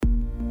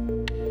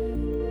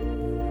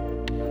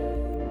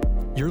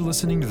You're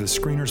listening to the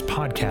Screeners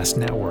Podcast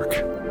Network.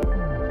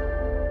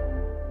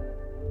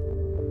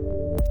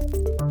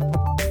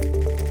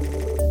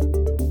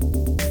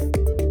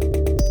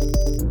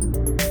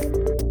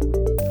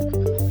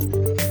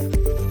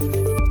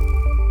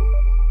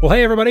 Well,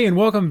 hey everybody, and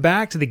welcome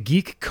back to the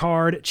Geek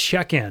Card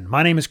Check-In.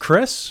 My name is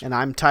Chris. And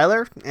I'm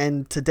Tyler,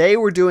 and today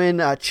we're doing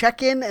a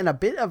check-in and a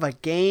bit of a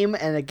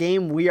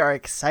game we are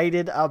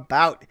excited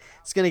about.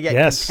 It's going to get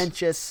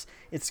contentious.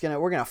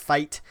 We're going to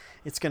fight.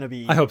 It's going to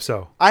be... I hope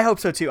so. I hope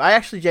so too. I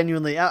actually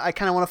genuinely, I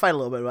kind of want to fight a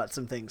little bit about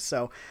some things.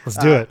 So let's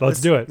do it.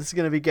 Let's do it. This is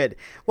going to be good.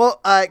 Well,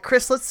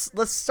 Chris,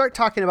 let's start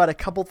talking about a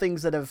couple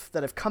things that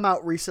have come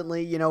out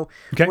recently. You know,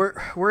 okay.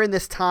 we're in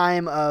this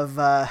time of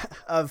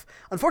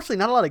unfortunately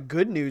not a lot of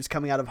good news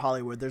coming out of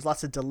Hollywood. There's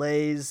lots of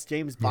delays.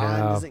 James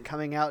Bond isn't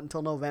coming out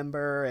until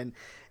November, and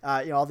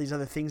all these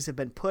other things have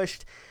been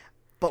pushed.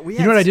 But you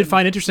know what I did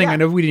find interesting? Yeah. I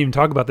know we didn't even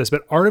talk about this,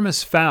 but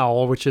Artemis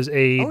Fowl, which is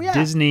a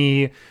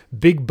Disney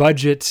big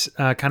budget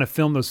kind of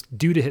film that's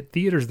due to hit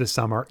theaters this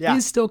summer,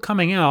 is still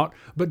coming out,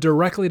 but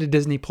directly to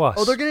Disney Plus.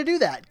 Oh, they're going to do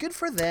that. Good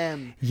for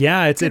them.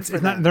 Yeah, it's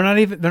not. They're not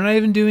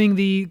even doing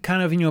the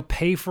kind of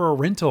pay for a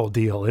rental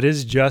deal. It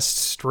is just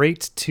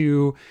straight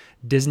to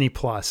Disney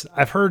Plus.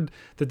 I've heard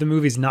that the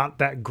movie's not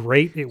that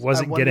great. It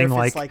wasn't getting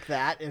it's like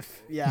that. That's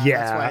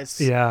why it's,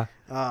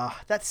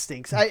 that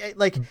stinks.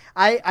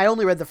 I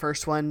only read the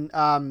first one,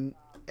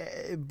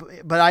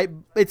 but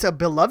it's a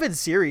beloved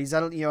series.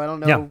 I don't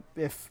know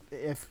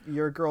if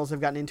your girls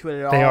have gotten into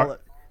it at all.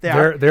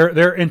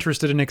 They're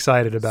interested and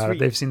excited about it.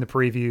 They've seen the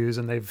previews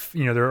and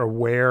they're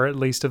aware at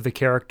least of the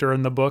character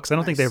in the books. I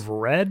don't think they've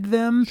read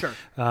them. Sure.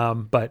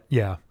 But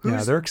they're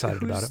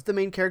excited about it. Who's the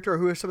main character or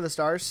who are some of the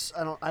stars?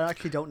 I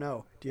actually don't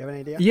know. Do you have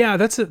any idea? Yeah,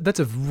 that's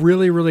a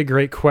really, really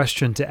great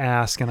question to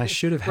ask, and I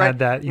should have had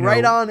that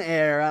right on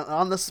air,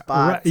 on the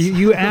spot. Right,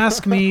 you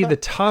ask me the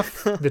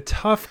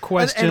tough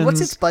questions. And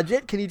what's its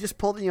budget? Can you just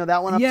pull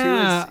that one up too?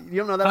 You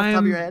don't know that off the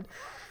top of your head?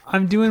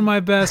 I'm doing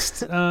my best,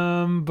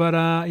 but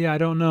I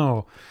don't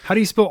know. How do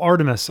you spell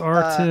Artemis?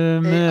 Artemis.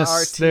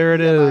 A-R-T-M-I-S. There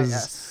it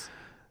is.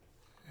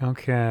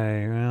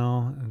 Okay,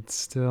 well, it's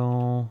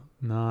still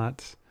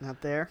not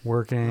there.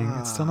 Working.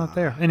 It's still not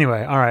there.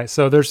 Anyway, all right.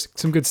 So there's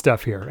some good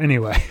stuff here.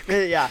 Anyway,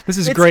 this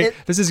is great.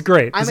 This is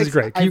great.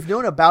 I've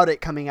known about it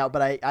coming out,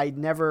 but I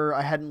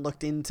hadn't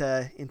looked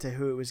into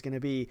who it was going to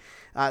be.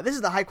 This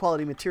is the high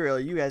quality material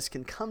you guys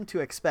can come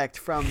to expect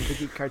from the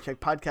Geek Card Check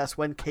podcast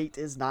when Kate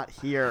is not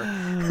here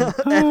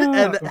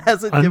and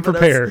hasn't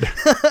unprepared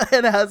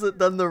and hasn't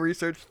done the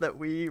research that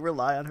we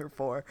rely on her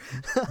for.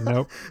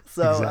 Nope.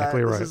 So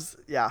exactly right.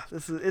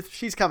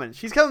 She's coming.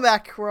 She's coming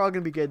back. We're all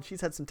going to be good.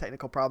 She's had some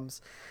technical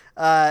problems.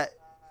 But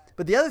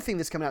the other thing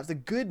that's coming out, the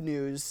good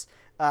news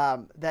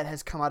that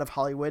has come out of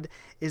Hollywood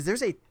is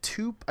there's I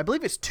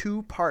believe it's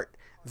 2-part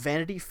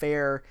Vanity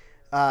Fair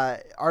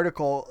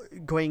article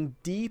going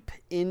deep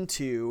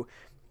into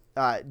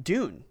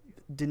Dune,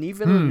 Denis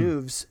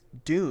Villeneuve's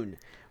Dune,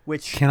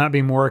 which cannot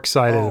be more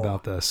excited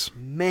about this.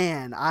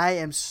 Man, I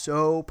am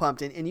so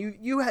pumped. And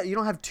you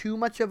don't have too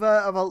much of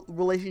a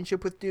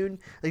relationship with Dune.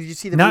 Like, did you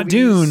see the not movies?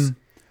 Dune?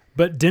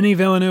 But Denis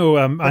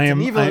Villeneuve,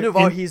 Denis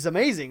Villeneuve, he's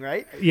amazing,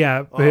 right?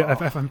 Yeah,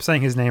 if I'm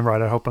saying his name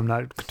right, I hope I'm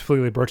not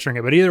completely butchering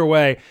it. But either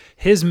way,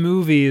 his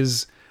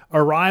movies,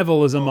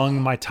 Arrival is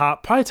among my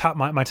top 5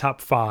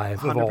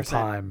 100%. Of all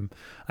time.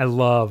 I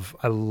love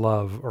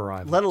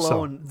Arrival. Let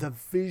alone the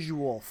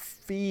visual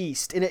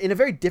feast in a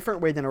very different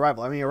way than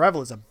Arrival. I mean,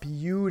 Arrival is a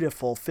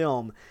beautiful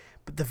film,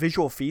 but the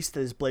visual feast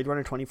that is Blade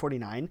Runner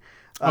 2049.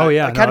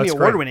 Academy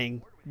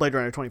Award-winning Blade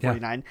Runner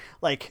 2049.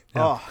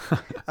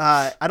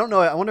 I don't know.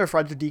 I wonder if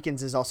Roger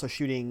Deakins is also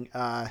shooting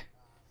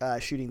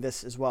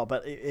this as well.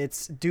 But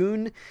it's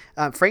Dune.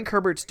 Frank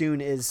Herbert's Dune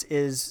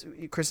is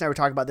Chris and I were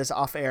talking about this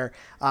off air.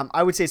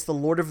 I would say it's the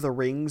Lord of the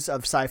Rings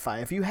of sci-fi.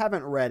 If you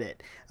haven't read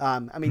it,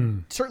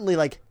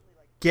 certainly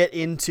get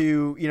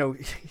into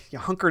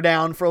hunker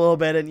down for a little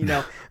bit and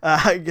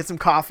get some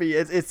coffee.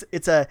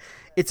 It's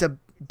a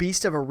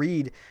beast of a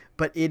read,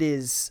 but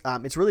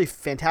it's really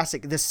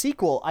fantastic. The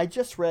sequel I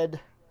just read.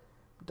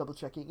 Double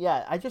checking.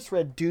 Yeah, I just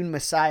read Dune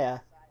Messiah.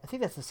 I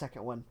think that's the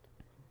second one.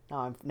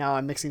 Now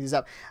I'm mixing these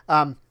up.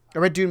 I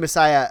read Dune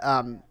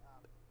Messiah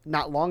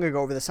not long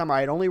ago over the summer. I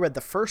had only read the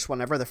first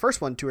one. I've read the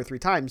first one 2 or 3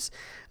 times.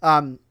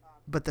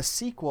 But the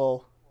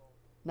sequel,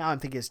 now I'm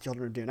thinking it's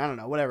Children of Dune. I don't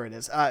know, whatever it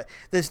is.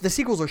 The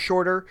sequels are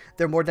shorter.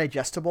 They're more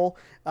digestible.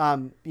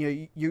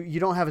 You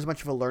don't have as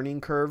much of a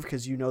learning curve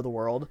because you know the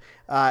world.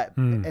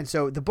 And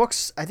so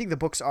I think the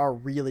books are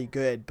really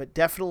good, but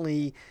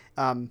definitely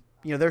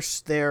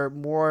they're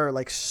more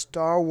like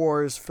Star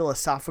Wars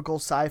philosophical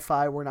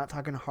sci-fi. We're not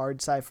talking hard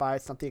sci-fi.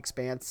 It's not The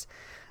Expanse.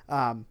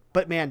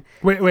 But man,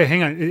 wait,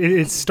 hang on.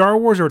 It's Star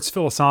Wars or it's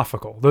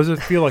philosophical?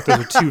 Feel like those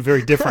are two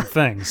very different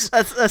things.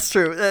 That's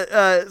true.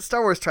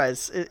 Star Wars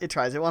tries.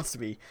 It wants to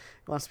be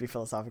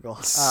philosophical.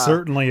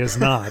 Certainly is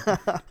not.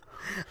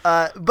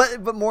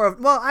 But more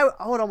of,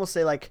 I would almost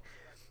say like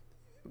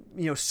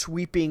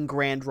sweeping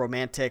grand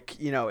romantic,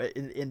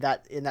 in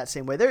that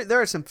same way.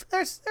 There's some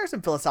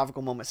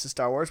philosophical moments to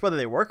Star Wars, whether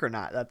they work or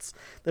not.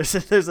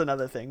 There's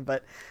another thing,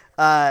 but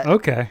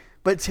okay.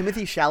 But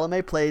Timothée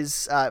Chalamet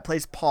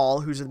plays Paul,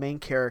 who's the main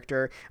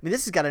character. I mean,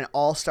 this has got an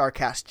all-star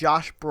cast.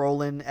 Josh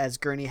Brolin as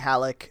Gurney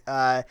Halleck,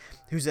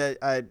 who's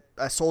a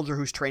soldier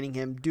who's training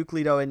him. Duke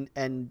Leto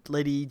and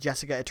Lady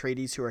Jessica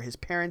Atreides, who are his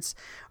parents,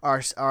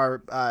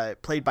 are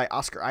played by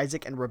Oscar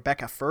Isaac and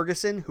Rebecca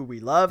Ferguson, who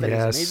we love and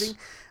is amazing.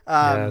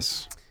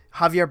 Yes.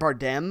 Javier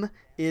Bardem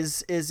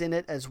is in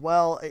it as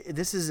well.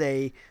 This is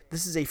a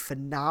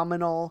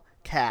phenomenal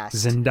cast.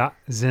 Zendaya.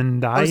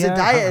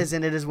 Zendaya is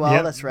in it as well.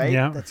 Yep. That's right.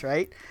 Yep. That's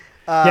right.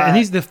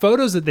 And the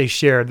photos that they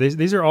shared,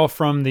 these are all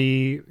from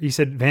you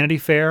said Vanity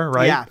Fair,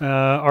 right? Yeah.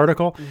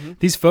 Article. Mm-hmm.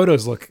 These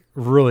photos look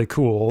really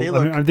cool.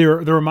 They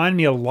remind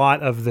me a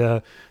lot of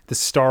the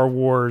Star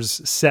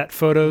Wars set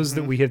photos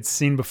that we had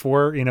seen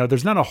before.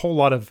 There's not a whole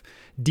lot of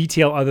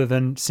detail other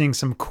than seeing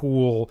some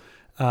cool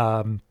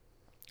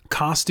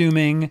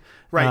costuming,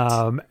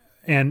 right?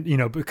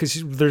 And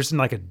because there's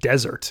like a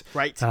desert,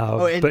 right?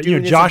 But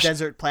Josh, a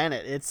desert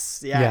planet.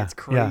 It's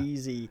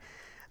crazy. Yeah.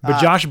 But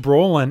Josh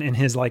Brolin in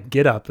his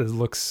get-up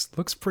looks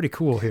pretty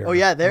cool here. Oh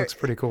yeah, looks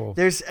pretty cool.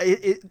 There's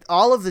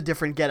all of the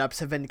different get-ups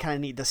have been kind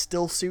of neat. The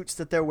still suits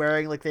that they're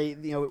wearing, like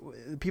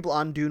people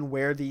on Dune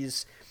wear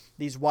these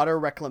water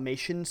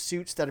reclamation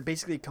suits that are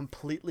basically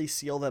completely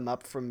seal them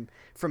up from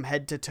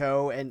head to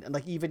toe, and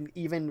like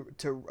even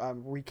to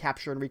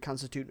recapture and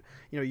reconstitute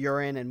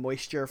urine and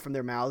moisture from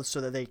their mouths so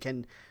that they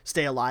can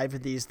stay alive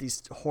in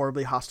these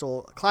horribly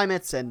hostile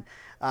climates. And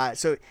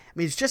so I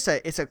mean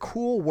it's a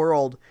cool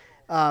world.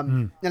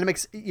 And it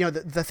makes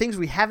the things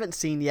we haven't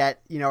seen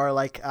yet are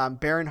like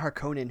Baron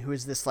Harkonnen, who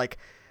is this like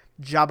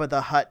Jabba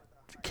the Hutt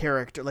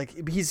character.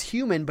 Like he's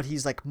human, but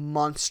he's like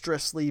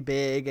monstrously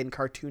big and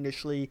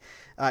cartoonishly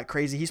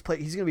crazy. He's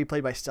going to be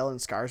played by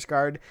Stellan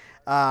Skarsgård,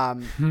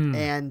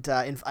 and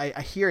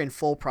I hear in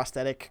full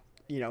prosthetic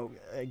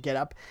get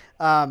up.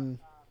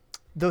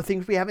 The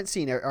things we haven't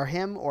seen are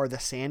him or the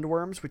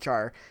Sandworms, which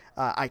are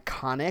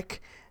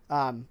iconic.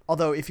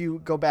 Although if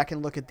you go back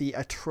and look at the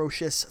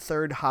atrocious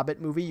third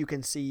Hobbit movie, you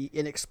can see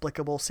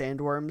inexplicable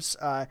sandworms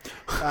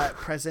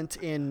present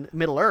in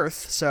Middle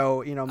Earth.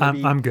 So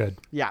maybe I'm good.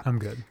 Yeah, I'm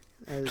good.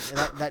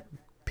 That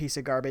piece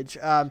of garbage.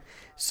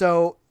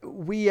 So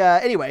we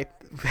anyway,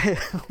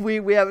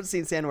 we haven't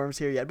seen sandworms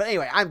here yet. But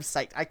anyway, I'm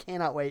psyched. I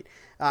cannot wait.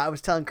 I was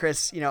telling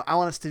Chris, I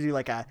want us to do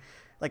like a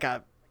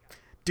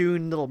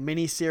Dune little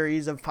mini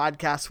series of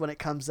podcasts when it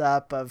comes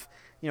up of.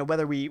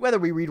 Whether we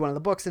read one of the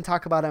books and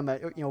talk about them,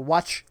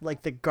 watch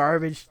like the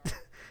garbage.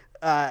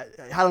 I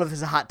don't know if this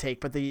is a hot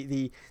take, but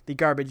the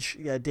garbage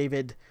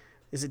David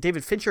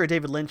Fincher or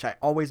David Lynch? I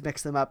always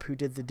mix them up. Who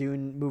did the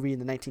Dune movie in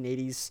the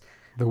 1980s?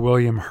 The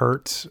William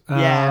Hurt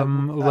led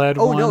one.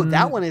 Oh no,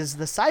 that one is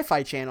the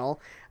Sci-Fi Channel.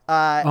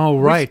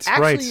 Right, which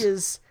actually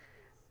is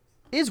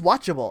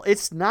watchable.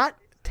 It's not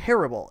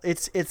terrible.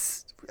 It's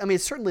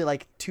certainly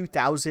like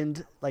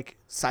 2000 like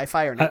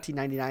sci-fi or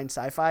 1999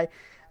 sci-fi.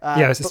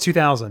 Yes, it's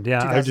 2000. Yeah,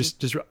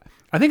 2000.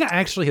 I think I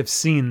actually have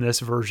seen this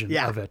version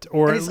of it,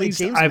 or at least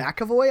James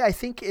McAvoy. I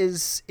think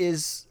is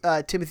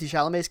Timothée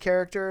Chalamet's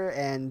character,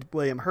 and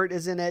William Hurt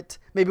is in it.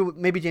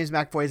 Maybe James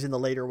McAvoy is in the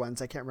later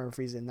ones. I can't remember if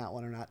he's in that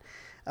one or not.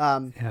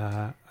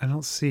 Yeah, I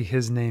don't see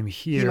his name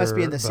here. He must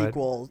be in the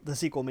sequel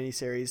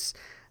miniseries.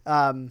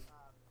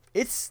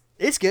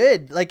 It's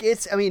good. Like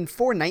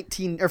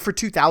for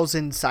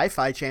 2000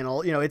 Sci-Fi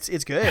Channel,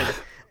 it's good.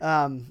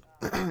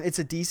 It's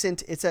a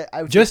decent.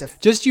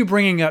 Just you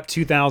bringing up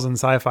 2000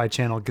 Sci-Fi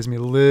Channel gives me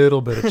a little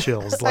bit of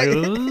chills. Like,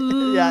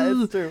 yeah,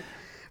 it's true.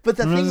 But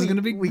the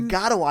thing we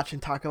gotta watch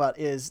and talk about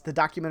is the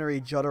documentary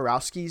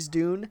Jodorowsky's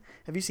Dune.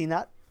 Have you seen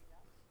that?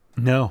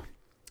 No.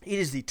 It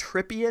is the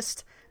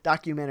trippiest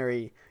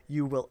documentary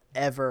you will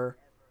ever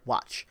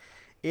watch.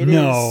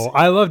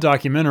 I love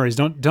documentaries.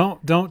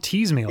 Don't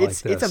tease me like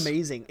this. It's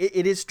amazing.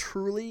 It is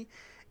truly.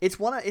 It's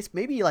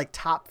maybe like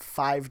top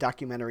 5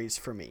 documentaries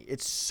for me.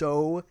 It's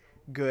so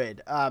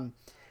good. I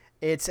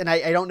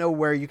don't know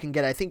where you can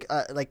get it. I think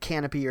like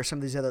Canopy or some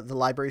of these the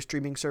library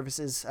streaming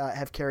services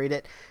have carried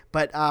it,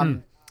 but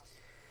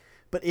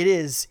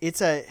it's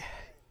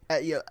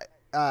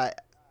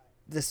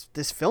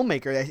this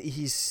filmmaker,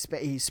 he's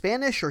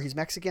Spanish or he's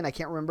Mexican, I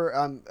can't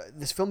remember.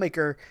 This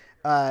filmmaker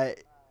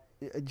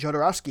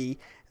Jodorowsky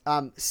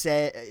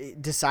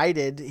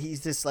decided,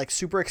 he's this like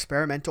super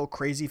experimental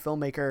crazy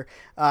filmmaker,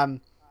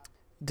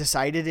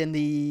 decided in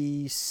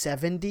the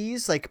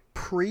 70s, like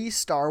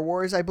pre-Star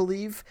Wars, I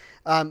believe,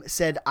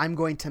 said, I'm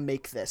going to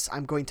make this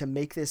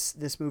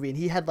movie. And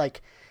he had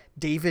like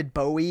David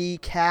Bowie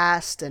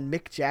cast and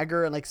Mick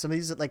Jagger and like some of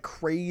these like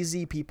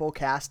crazy people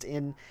cast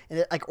in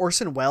it, like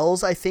Orson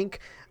Welles, I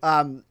think,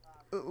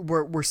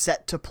 were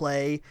set to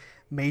play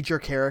major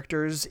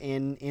characters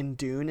in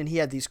Dune. And he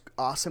had these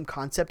awesome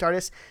concept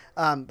artists,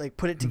 like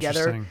put it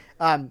together.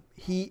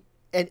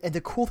 And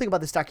the cool thing about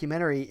this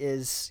documentary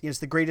is, it's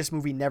the greatest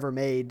movie never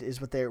made,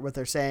 is what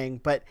they're saying.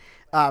 But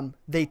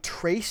they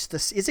trace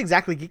it's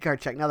exactly Geek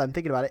Card Check. Now that I'm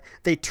thinking about it,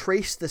 they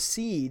trace the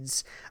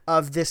seeds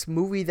of this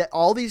movie that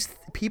all these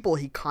people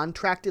he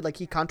contracted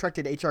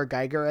H.R.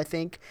 Geiger, I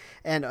think,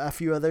 and a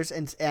few others,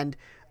 and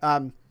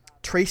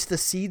trace the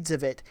seeds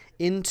of it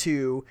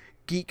into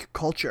geek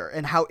culture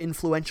and how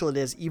influential it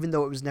is, even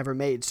though it was never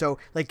made. So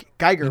like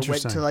Geiger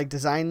went to like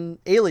design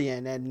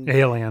Alien and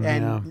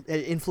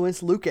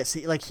influenced Lucas.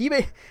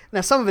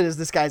 Now some of it is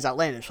this guy's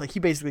outlandish. Like he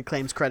basically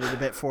claims credit a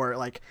bit for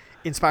like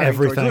inspiring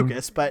George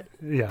Lucas, but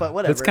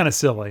whatever. That's kind of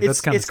silly.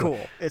 It's cool.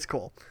 It's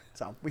cool.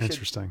 So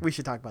we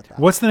should talk about that.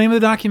 What's the name of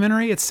the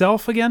documentary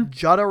itself again?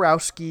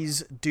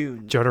 Jodorowsky's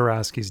Dune.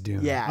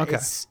 Yeah. Okay.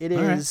 It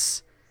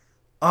is. Right.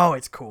 Oh,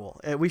 it's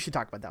cool. We should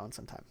talk about that one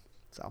sometime.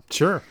 So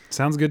sure,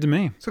 sounds good to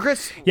me. So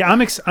Chris,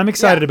 I'm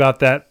excited about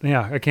that.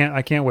 Yeah, I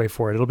can't wait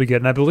for it. It'll be good,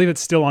 and I believe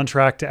it's still on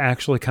track to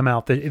actually come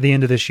out the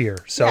end of this year.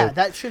 So yeah,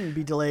 that shouldn't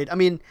be delayed. I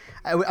mean,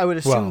 I would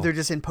assume they're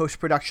just in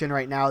post production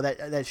right now.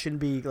 That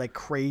shouldn't be like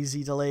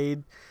crazy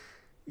delayed.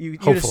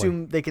 You'd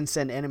assume they can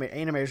send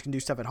animators can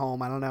do stuff at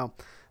home. I don't know.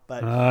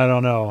 But I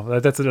don't know.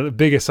 That's a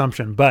big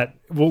assumption, but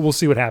we'll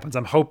see what happens.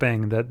 I'm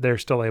hoping that they're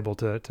still able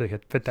to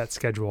fit that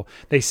schedule.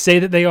 They say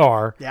that they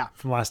are. Yeah.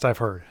 From last I've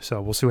heard,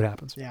 so we'll see what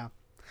happens. Yeah.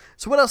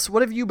 So what else?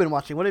 What have you been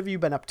watching? What have you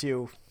been up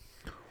to?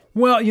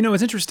 Well,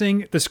 it's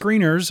interesting. The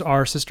Screeners,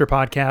 our sister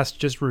podcast,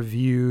 just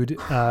reviewed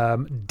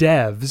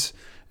Devs,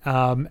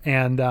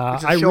 and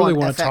I really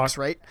want to talk.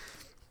 Right?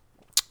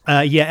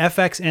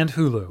 FX and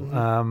Hulu.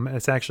 Mm-hmm.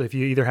 It's actually, if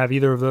you either have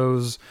either of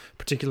those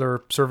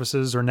particular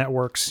services or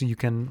networks, you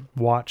can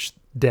watch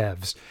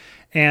Devs.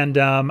 And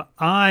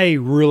I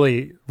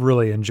really,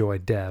 really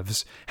enjoyed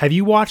Devs. Have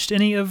you watched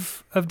any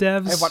of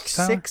Devs? I've watched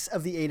 6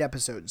 of the 8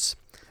 episodes.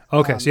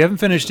 Okay, so you haven't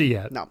finished it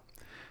yet. No.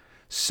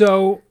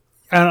 So,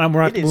 we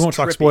won't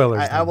talk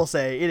spoilers. I will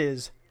say it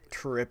is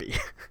trippy.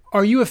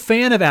 Are you a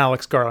fan of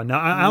Alex Garland? Now,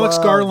 Alex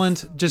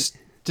Garland, just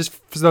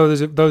for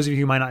those of you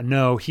who might not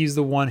know, he's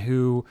the one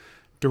who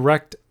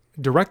directed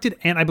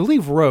and I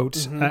believe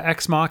wrote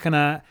Ex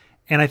Machina,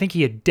 and I think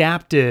he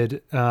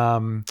adapted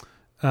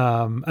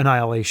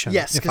Annihilation.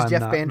 Yes, because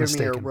Jeff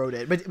Vandermeer wrote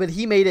it, but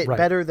he made it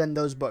better than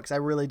those books. I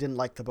really didn't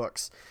like the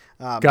books.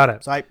 Got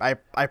it. So I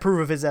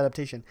approve of his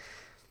adaptation.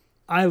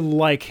 I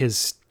like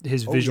his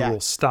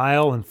visual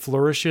style and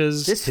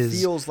flourishes. This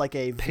feels like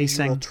a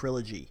visual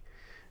trilogy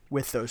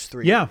with those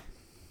 3. Yeah.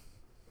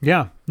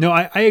 Yeah. No,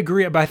 I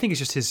agree, but I think it's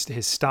just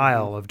his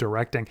style of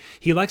directing.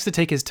 He likes to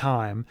take his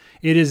time.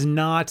 It is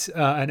not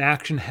an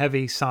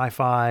action-heavy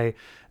sci-fi.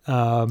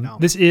 No.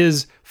 This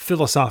is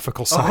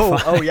philosophical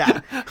sci-fi. Oh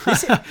yeah.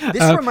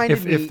 This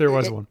reminded me. If there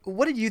was one.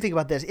 What did you think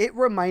about this? It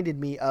reminded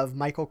me of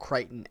Michael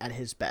Crichton at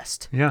his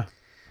best. Yeah.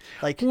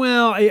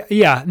 No,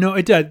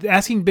 it does.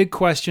 Asking big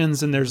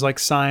questions, and there's like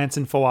science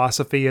and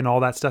philosophy and all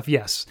that stuff.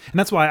 Yes. And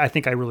that's why I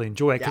think I really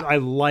enjoy it, because I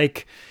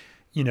like,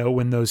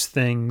 when those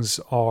things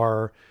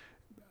are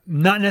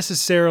not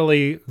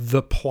necessarily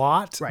the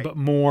plot, but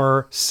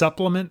more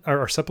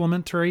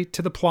supplementary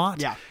to the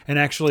plot, and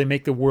actually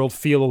make the world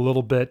feel a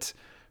little bit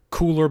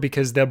cooler,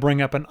 because they'll bring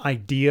up an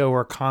idea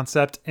or a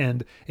concept,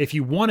 and if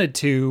you wanted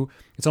to,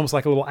 it's almost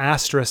like a little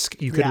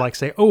asterisk. You could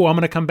say, oh, I'm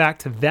going to come back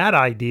to that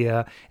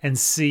idea and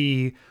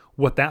see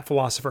what that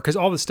philosopher, because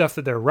all the stuff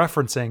that they're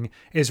referencing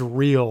is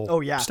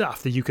real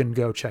stuff that you can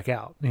go check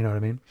out. You know what I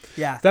mean?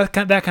 Yeah. That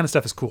kind of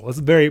stuff is cool. It's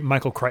very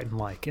Michael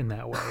Crichton-like in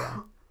that way.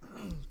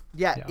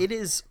 Yeah. It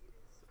is.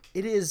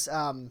 There's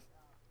some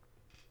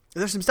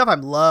stuff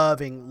I'm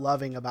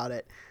loving about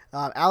it.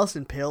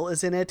 Alison Pill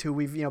is in it, who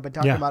we've been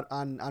talking about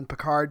on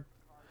Picard.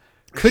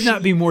 Could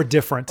not be more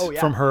different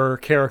from her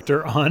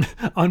character on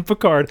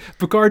Picard.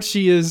 Picard,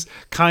 she is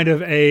kind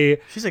of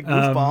she's a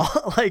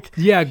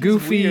goofball,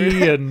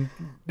 goofy and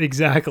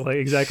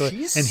exactly.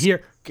 She's and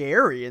here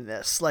scary in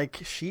this. Like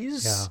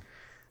she's,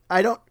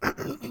 I don't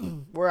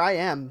where I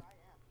am,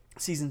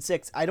 episode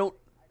 6. I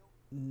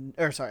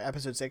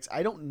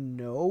don't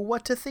know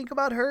what to think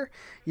about her.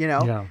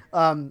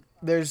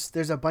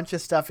 There's a bunch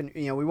of stuff, and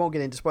we won't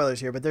get into spoilers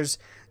here, but there's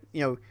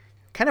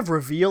kind of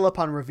reveal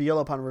upon reveal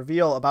upon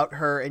reveal about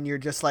her, and you're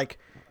just like,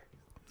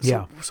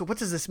 so what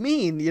does this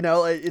mean?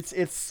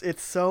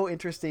 It's so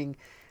interesting.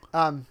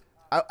 I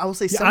will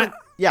say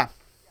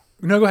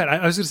No, go ahead.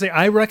 I was going to say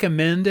I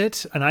recommend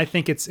it, and I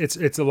think it's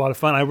a lot of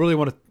fun. I really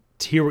want to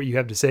hear what you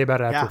have to say about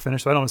it after we're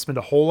finished, so I don't want to spend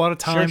a whole lot of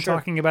time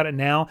talking about it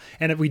now.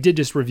 And we did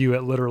just review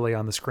it literally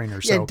on the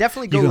Screener, so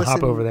definitely go listen,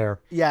 hop over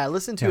there. Yeah,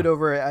 listen to it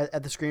over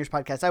at the Screeners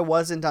podcast. I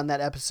wasn't on that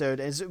episode,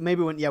 as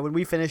maybe when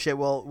we finish it,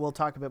 we'll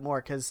talk a bit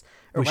more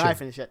I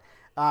finish it,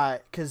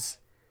 because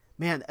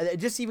man,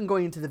 just even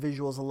going into the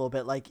visuals a little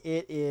bit, like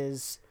it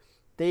is,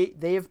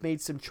 they have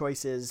made some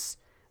choices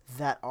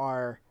that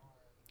are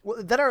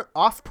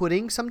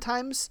off-putting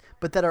sometimes,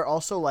 but that are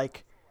also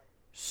like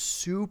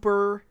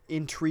super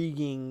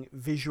intriguing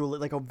visually,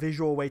 like a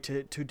visual way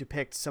to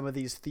depict some of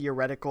these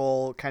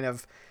theoretical kind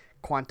of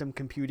quantum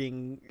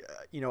computing,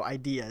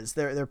 ideas.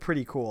 They're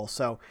pretty cool.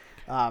 So,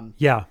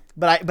 yeah.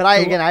 But I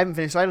again, I haven't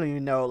finished, so I don't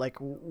even know like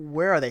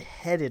where are they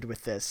headed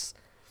with this.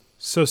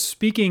 So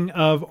speaking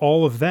of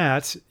all of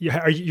that,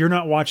 you're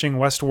not watching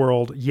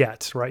Westworld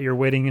yet, right? You're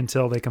waiting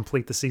until they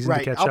complete the season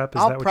to catch up.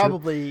 Is that what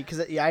probably, because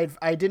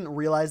I didn't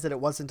realize that it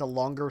wasn't a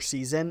longer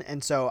season,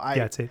 and so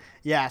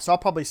so I'll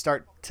probably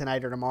start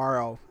tonight or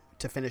tomorrow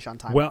to finish on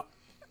time. Well,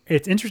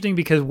 it's interesting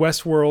because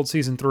Westworld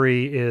season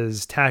 3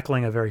 is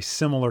tackling a very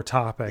similar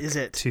topic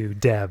to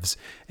Devs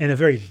in a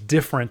very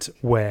different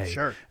way.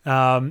 Sure.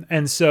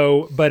 And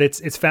so, but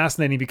it's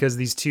fascinating because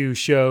these two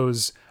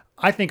shows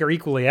I think are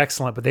equally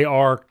excellent, but they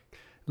are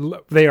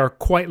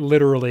quite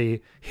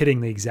literally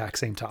hitting the exact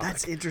same topic.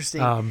 That's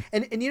interesting.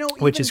 And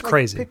which is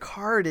crazy.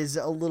 Picard is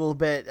a little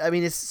bit, I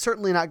mean, it's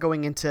certainly not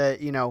going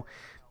into,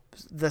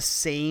 the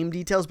same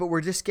details, but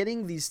we're just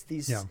getting these,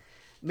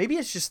 maybe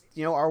it's just,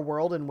 our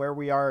world and where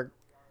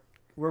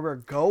we're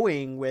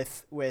going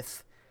with I'm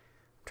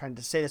trying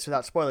to say this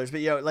without spoilers,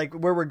 but like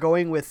where we're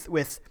going with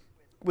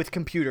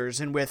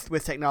computers and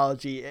with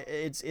technology.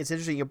 It's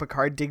interesting.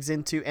 Picard digs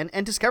into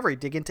and Discovery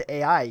dig into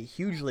AI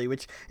hugely,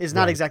 which is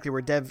not exactly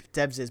where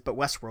Devs is, but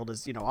Westworld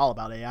is all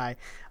about AI.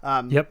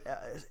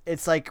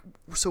 It's like,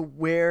 so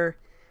where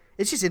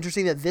it's just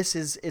interesting that this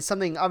is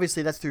something,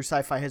 obviously that's through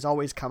sci-fi, has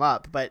always come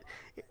up, but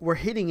we're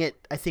hitting it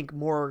I think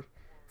more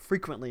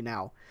frequently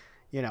now.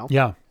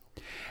 Yeah.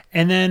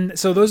 And then,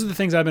 so those are the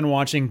things I've been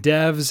watching,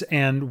 Devs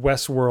and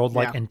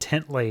Westworld,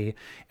 intently.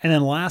 And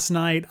then last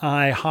night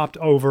I hopped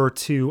over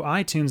to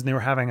iTunes and they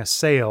were having a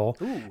sale.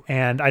 Ooh.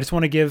 And I just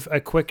want to give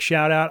a quick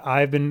shout out.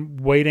 I've been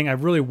waiting. I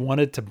really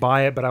wanted to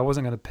buy it, but I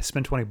wasn't going to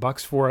spend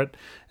 $20 for it.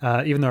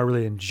 Even though I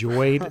really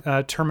enjoyed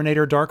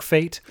Terminator Dark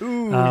Fate.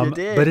 Ooh, you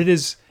did. But it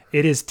is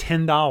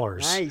 $10.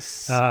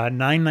 Nice.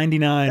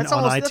 $9.99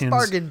 on iTunes. That's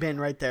bargain bin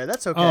right there.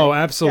 That's okay. Oh,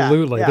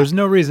 absolutely. Yeah. There's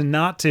no reason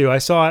not to. I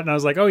saw it and I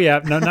was like, oh yeah,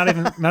 no,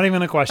 not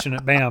even a question.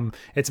 Bam,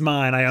 it's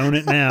mine. I own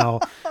it now.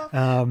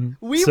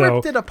 We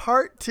ripped it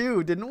apart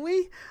too, didn't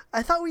we?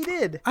 I thought we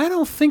did. I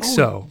don't think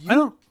so.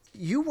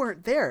 You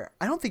weren't there.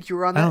 I don't think you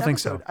were on that episode. Think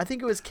so. I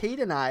think it was Kate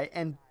and I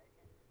and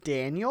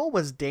Daniel.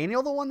 Was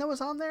Daniel the one that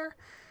was on there?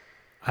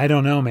 I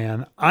don't know,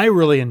 man. I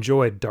really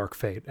enjoyed Dark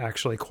Fate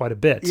actually quite a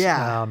bit.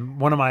 Yeah.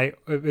 One of my,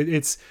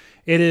 it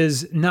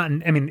is not,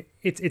 I mean,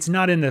 it's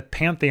not in the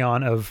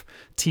pantheon of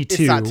T2. It's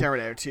not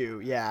Terminator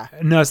 2. Yeah.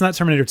 No, it's not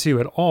Terminator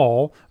 2 at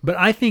all, but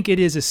I think it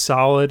is a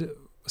solid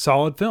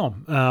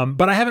film.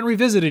 But I haven't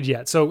revisited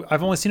yet. So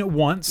I've only seen it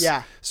once.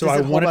 Yeah. So I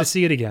wanted to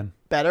see it again.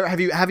 Better. Have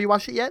you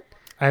watched it yet?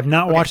 I have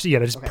not watched it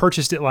yet. I just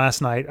purchased it last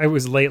night. It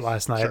was late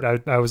last night. Sure.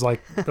 I was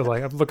like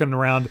I'm looking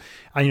around.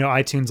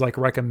 iTunes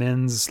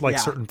recommends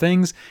certain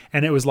things,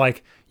 and it was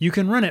like you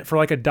can rent it for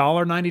like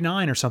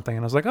 $1.99 or something.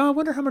 And I was like, oh, I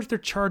wonder how much they're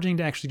charging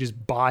to actually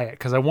just buy it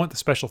because I want the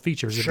special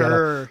features. They've got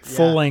a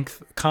full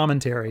length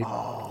commentary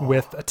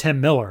with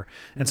Tim Miller,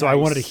 and so I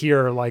wanted to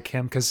hear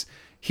him because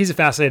he's a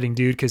fascinating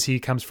dude because he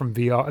comes from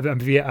the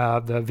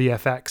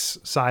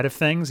VFX side of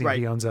things.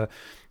 He owns a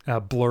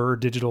Blur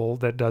Digital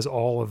that does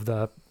all of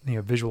the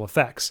visual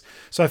effects.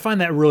 So I find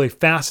that really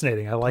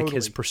fascinating. I like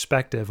his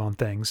perspective on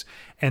things.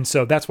 And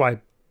so that's why I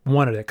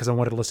wanted it, because I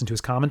wanted to listen to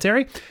his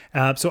commentary.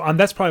 So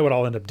that's probably what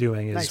I'll end up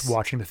doing is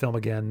watching the film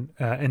again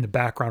in the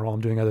background while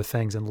I'm doing other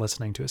things and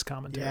listening to his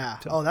commentary. Yeah.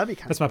 So that'd be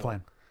kind of my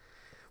plan.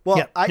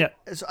 Well,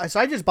 So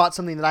I just bought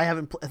something that I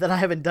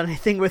haven't done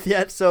anything with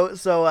yet. So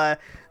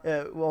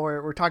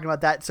we're talking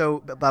about that.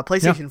 So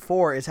PlayStation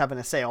 4 is having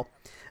a sale.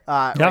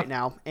 Right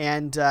now,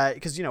 and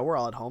because we're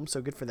all at home, so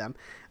good for them.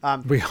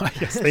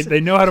 They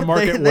know how to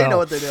market well. They know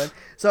what they're doing.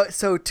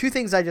 So two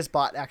things I just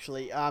bought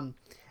actually,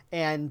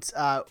 and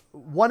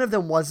one of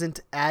them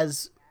wasn't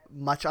as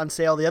much on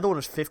sale. The other one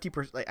was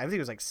 50%. I think it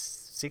was like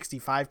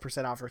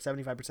 65% off or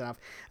 75%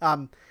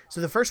 off. So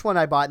the first one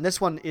I bought, and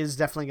this one is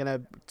definitely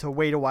gonna to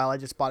wait a while. I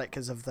just bought it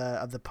because of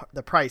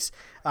the price.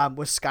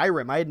 Was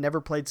Skyrim. I had never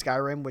played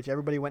Skyrim, which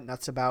everybody went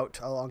nuts about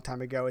a long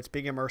time ago. It's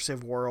big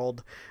immersive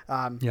world.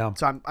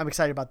 So I'm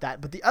excited about that.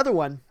 But the other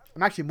one,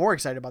 I'm actually more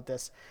excited about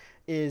this,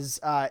 is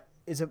an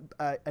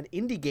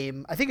indie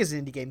game. I think it's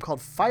an indie game called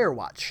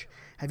Firewatch.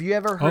 Have you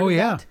ever heard of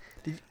that?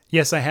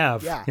 Yes, I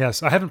have. Yeah.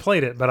 Yes, I haven't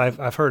played it, but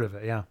I've heard of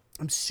it. Yeah.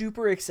 I'm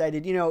super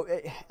excited.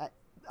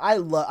 I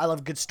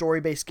love good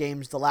story-based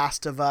games, The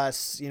Last of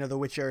Us, The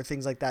Witcher,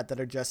 things like that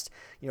are just,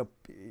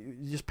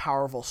 just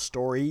powerful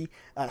stories.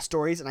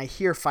 And I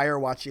hear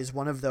Firewatch is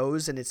one of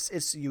those, and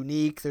it's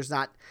unique. There's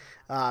not,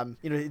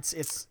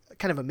 it's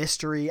kind of a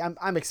mystery.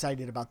 I'm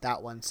excited about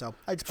that one. So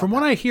from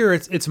what I hear,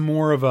 it's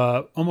more of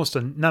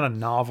not a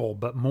novel,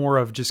 but more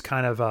of just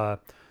kind of a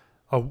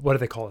what do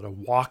they call it? A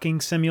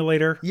walking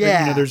simulator.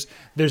 Yeah.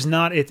 There's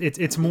not.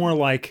 It's more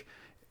like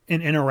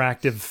an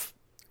interactive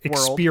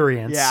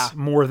experience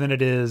more than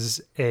it is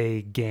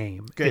a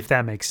game. Good. If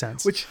that makes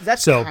sense. Which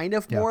that's kind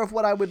of more of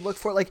what I would look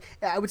for. Like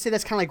I would say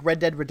that's kind of like Red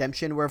Dead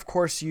Redemption, where of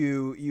course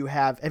you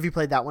have you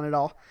played that one at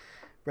all?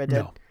 Red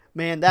Dead? No.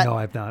 Man, no,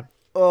 I've not.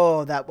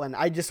 Oh, that one.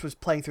 I just was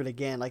playing through it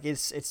again. Like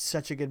it's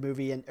such a good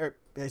movie, or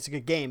it's a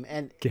good game.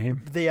 And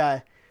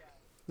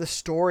The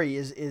story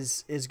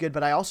is good,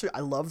 but I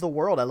love the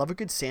world. I love a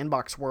good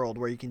sandbox world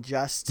where you can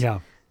just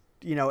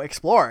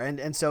explore,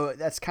 and so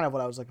that's kind of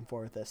what I was looking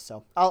for with this.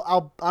 So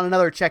I'll on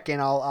another check-in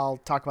I'll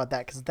talk about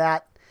that, because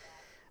that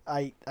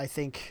I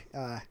think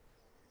that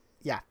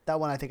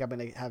one I think I'm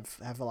gonna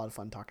have a lot of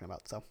fun talking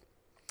about. So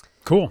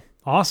cool,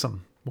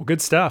 awesome, well,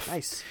 good stuff.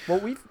 Nice.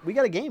 Well, we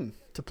got a game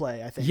to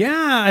play, I think.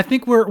 Yeah, I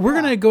think we're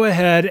gonna go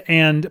ahead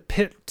and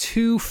pit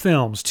two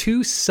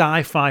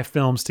sci-fi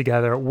films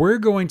together. We're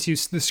going to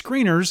the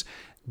screeners.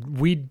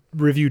 We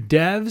reviewed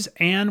Devs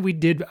and we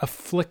did a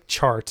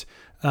Flickchart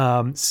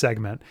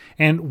segment,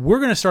 and we're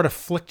going to start a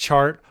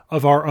Flickchart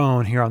of our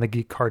own here on the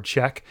Geek Card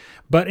Check.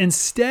 But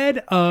instead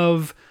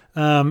of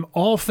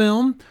all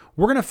film,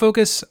 we're going to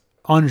focus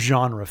on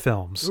genre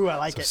films. Ooh, I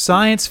like it.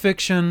 Science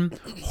fiction,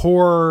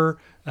 horror.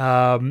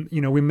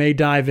 We may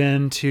dive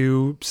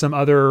into some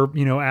other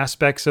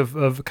aspects of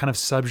kind of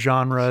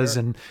subgenres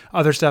and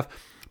other stuff,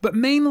 but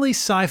mainly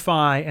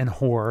sci-fi and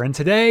horror. And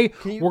today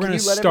we're going to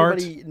start.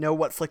 Let everybody know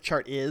what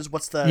Flickchart is?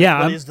 What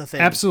is the thing?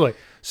 Absolutely.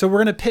 So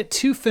we're going to pit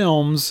two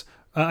films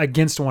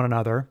against one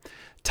another.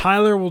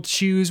 Tyler will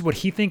choose what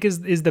he thinks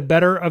is the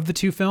better of the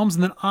two films,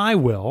 and then I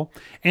will.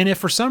 And if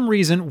for some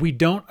reason we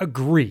don't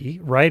agree,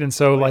 right? And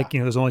so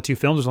there's only two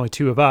films, there's only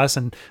two of us,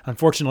 and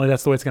unfortunately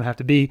that's the way it's going to have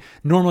to be.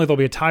 Normally there'll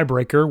be a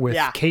tiebreaker with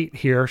Kate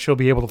here. She'll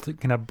be able to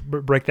kind of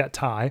break that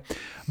tie.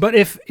 But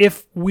if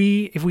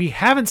we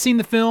haven't seen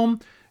the film,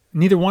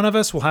 neither one of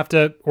us will have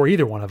to, or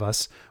either one of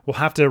us will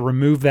have to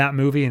remove that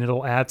movie, and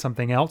it'll add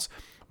something else.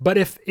 But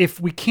if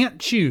we can't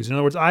choose, in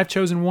other words, I've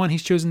chosen one,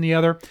 he's chosen the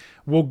other,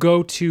 we'll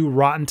go to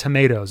Rotten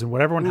Tomatoes, and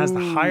whatever one has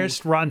the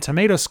highest Rotten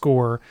Tomato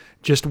score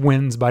just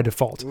wins by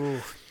default. Ooh.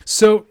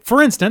 So,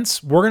 for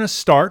instance, we're going to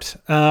start,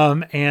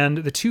 and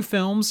the two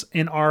films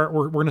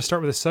we're going to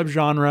start with a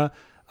subgenre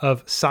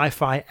of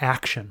sci-fi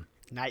action.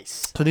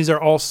 Nice. So these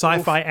are all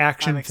sci-fi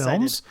action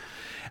films.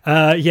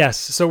 Yes.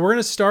 So we're going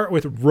to start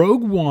with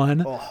Rogue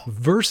One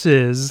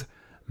versus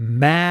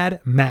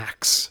Mad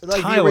Max.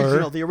 Like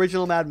Tyler, the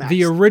original Mad Max.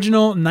 The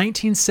original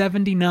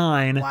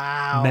 1979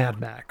 Mad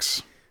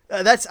Max.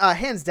 That's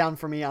hands down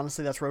for me.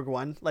 Honestly, that's Rogue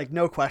One. Like,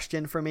 no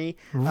question for me.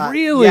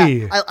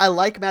 Really? Yeah, I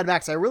like Mad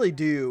Max. I really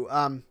do.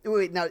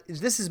 Wait, now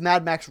this is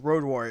Mad Max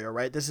Road Warrior,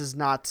 right? This is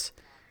not,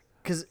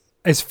 because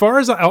as far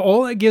as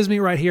all it gives me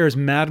right here is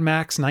Mad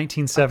Max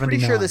 1979. I'm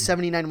pretty sure the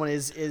 79 one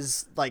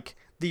is like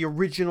the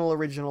original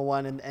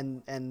one,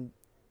 and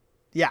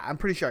yeah, I'm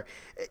pretty sure.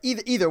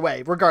 Either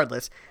way,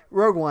 regardless,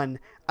 Rogue One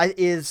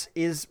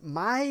it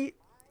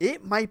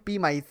might be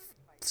my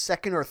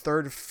second or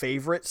third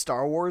favorite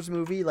Star Wars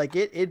movie. Like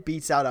it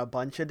beats out a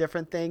bunch of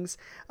different things.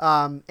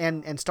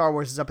 And Star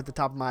Wars is up at the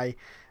top of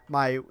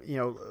my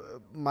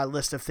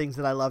list of things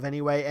that I love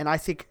anyway. And I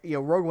think,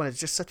 Rogue One is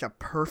just such a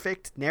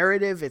perfect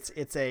narrative.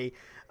 It's a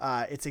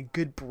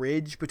good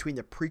bridge between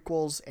the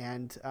prequels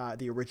and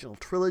the original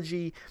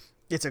trilogy.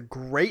 It's a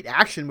great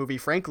action movie,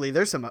 frankly.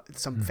 There's some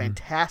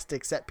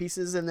fantastic set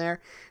pieces in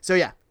there. So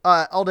yeah,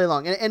 all day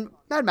long. And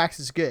Mad Max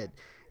is good.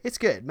 It's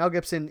good. Mel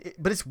Gibson,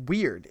 but it's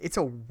weird. It's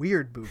a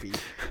weird movie.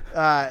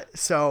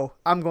 So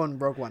I'm going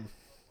Rogue One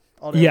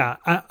all day long.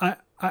 Yeah,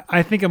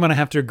 I think I'm going to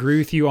have to agree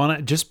with you on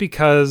it, just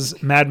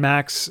because Mad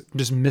Max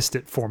just missed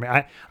it for me.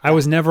 I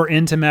was never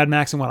into Mad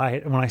Max, and when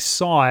I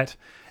saw it,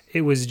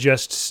 it was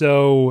just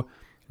so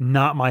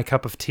not my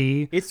cup of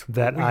tea. It's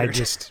that weird. I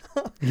just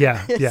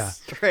it's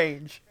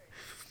strange.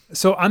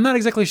 So I'm not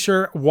exactly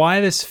sure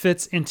why this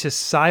fits into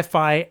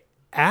sci-fi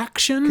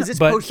action, because it's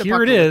but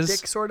here it is,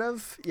 sort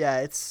of.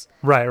 Yeah, it's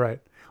right.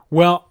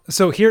 Well,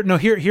 so here are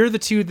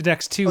the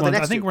next two ones.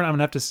 I think I'm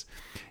gonna have to.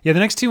 Yeah, the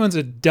next two ones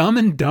are Dumb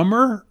and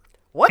Dumber.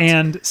 What?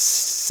 And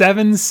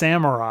Seven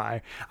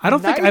Samurai. I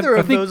don't think either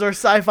of those are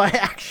sci-fi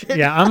action.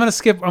 Yeah, I'm gonna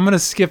skip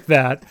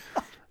that.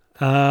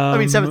 I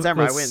mean, Seven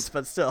Samurai wins,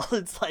 but still,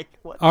 it's like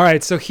what? All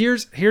right, so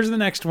here's the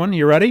next one.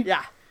 You ready?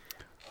 Yeah.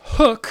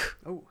 Hook,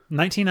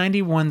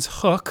 1991's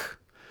Hook,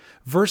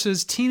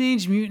 versus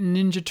Teenage Mutant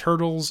Ninja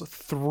Turtles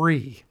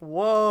 3.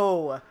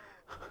 Whoa.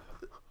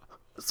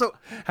 So,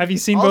 have you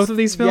seen both of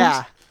these films?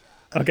 Yeah.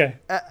 Okay.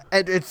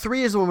 And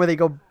 3 is the one where they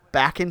go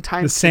back in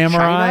time. The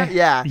samurai.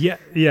 China?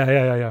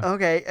 Yeah.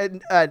 Okay,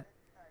 and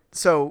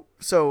so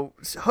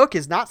Hook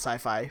is not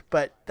sci-fi,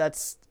 but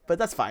that's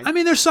fine. I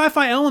mean, there's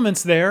sci-fi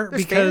elements there's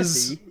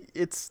because fantasy.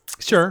 It's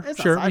sure.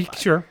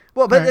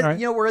 Well, but right.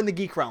 We're in the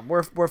geek realm.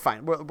 We're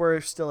fine. We're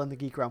still in the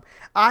geek realm.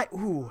 I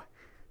love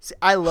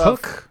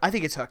Hook. I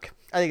think it's Hook.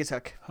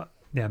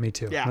 Yeah, me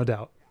too. Yeah. No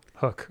doubt.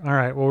 Hook. All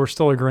right. Well, we're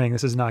still agreeing.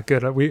 This is not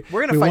good. We're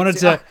gonna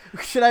fight.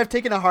 Should I have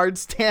taken a hard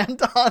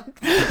stand on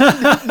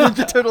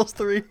Ninja Turtles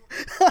 3?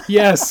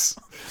 Yes.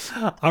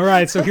 All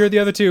right. So here are the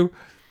other two: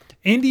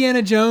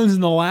 Indiana Jones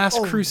and the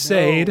Last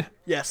Crusade. No.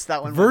 Yes,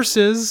 that one.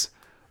 Versus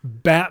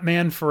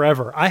Batman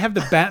Forever. I have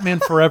the Batman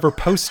Forever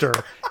poster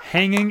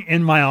hanging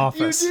in my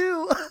office. You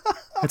do.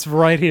 It's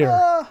right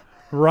here,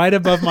 right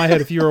above my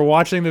head. If you were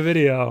watching the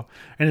video,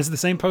 and it's the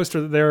same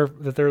poster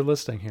that they're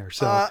listing here.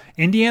 So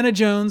Indiana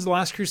Jones, The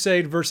Last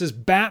Crusade versus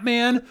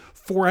Batman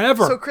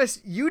Forever. So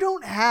Chris, you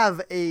don't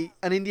have an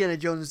Indiana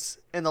Jones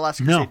and the Last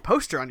Crusade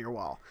poster on your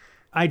wall.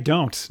 I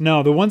don't.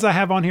 No, the ones I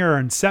have on here are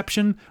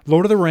Inception,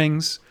 Lord of the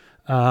Rings.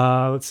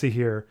 Let's see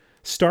here.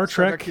 Star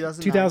Trek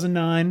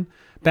 2009,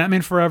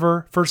 Batman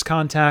Forever, First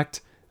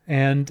Contact,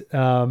 and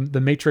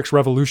The Matrix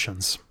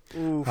Revolutions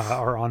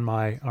are on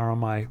my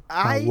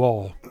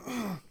wall.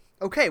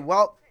 Okay,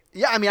 well,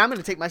 yeah, I mean, I'm going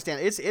to take my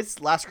stand.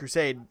 It's Last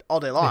Crusade all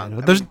day long.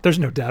 Yeah, there's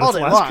no doubt it's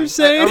Last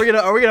Crusade.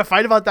 Are we gonna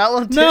fight about that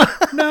one too?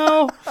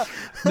 No,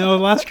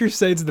 Last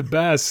Crusade's the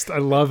best. I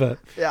love it.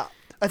 Yeah.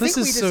 I think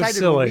we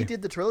decided when we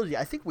did the trilogy,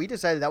 I think we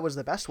decided that was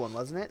the best one,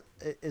 wasn't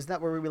it? Isn't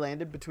that where we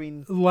landed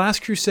between?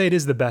 Last Crusade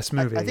is the best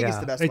movie. I think it's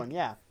the best one,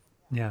 yeah.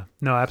 Yeah,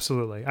 no,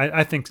 absolutely.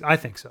 I think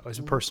so. It's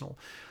personal.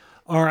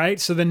 All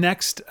right, so the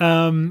next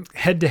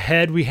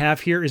head-to-head we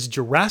have here is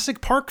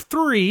Jurassic Park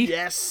 3.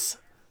 Yes.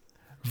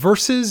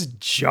 Versus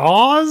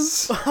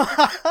Jaws.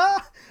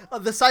 The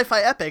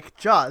sci-fi epic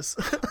Jaws.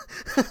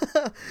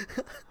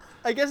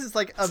 I guess it's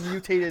like a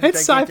mutated. It's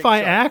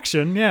sci-fi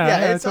action,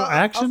 yeah. It's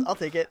action. I'll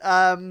take it.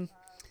 We're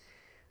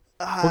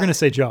gonna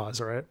say Jaws,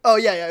 right? Oh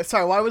yeah.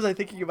 Sorry, why was I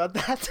thinking about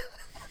that?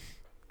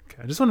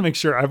 Okay, I just want to make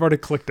sure I've already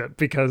clicked it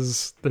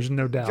because there's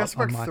no doubt.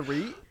 Jurassic Park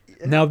 3.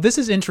 Now this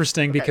is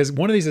interesting because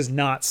one of these is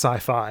not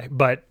sci-fi,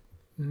 but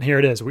here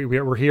it is.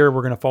 We're here.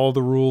 We're gonna follow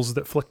the rules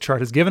that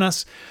Flickchart has given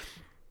us.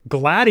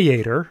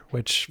 Gladiator,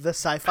 which the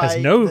sci-fi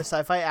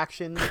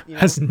action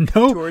has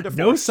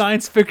no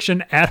science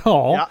fiction at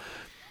all. Yeah.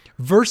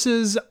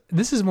 Versus,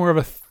 this is more of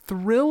a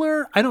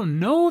thriller. I don't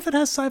know if it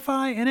has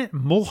sci-fi in it.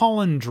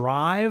 Mulholland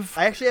Drive.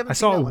 I actually haven't. I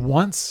saw it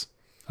once.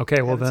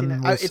 Okay, well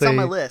then it's on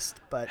my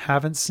list, but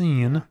haven't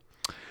seen.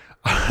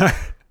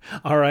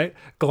 All right,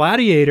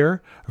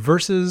 Gladiator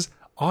versus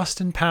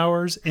Austin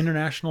Powers,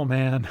 International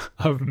Man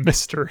of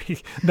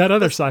Mystery. That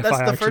other sci-fi action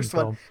film. That's the first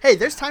one. Hey,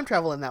 there's time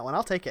travel in that one.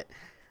 I'll take it.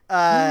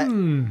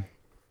 That's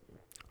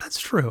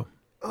true.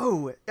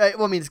 Oh,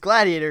 well, I mean, it's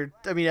Gladiator.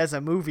 I mean, as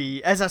a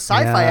movie, as a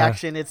sci-fi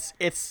action, it's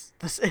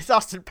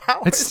Austin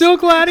Powers. It's still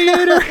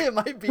Gladiator. It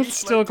might be. It's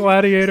still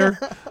Gladiator.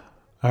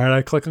 All right,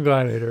 I click on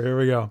Gladiator. Here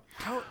we go.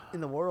 How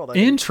in the world?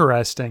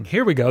 Interesting.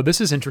 Here we go. This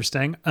is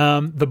interesting.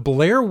 The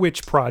Blair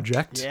Witch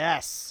Project.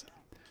 Yes.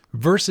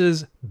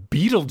 Versus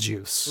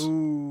Beetlejuice.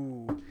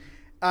 Ooh.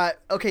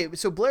 Okay,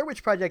 so Blair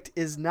Witch Project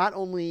is not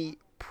only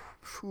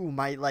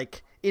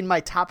in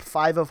my top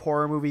 5 of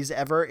horror movies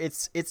ever.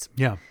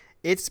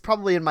 It's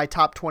probably in my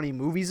top 20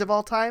 movies of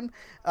all time.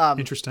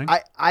 Interesting.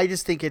 I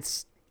just think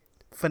it's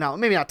phenomenal.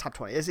 Maybe not top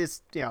 20.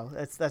 It's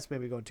that's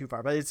maybe going too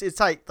far, but it's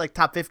like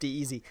top 50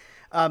 easy.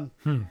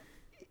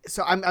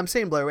 So I'm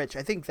saying Blair Witch.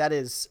 I think that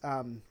is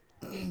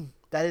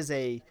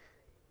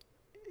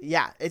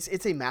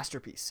it's a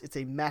masterpiece. It's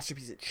a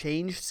masterpiece. It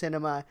changed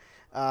cinema.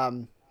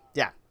 I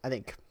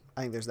think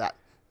there's that.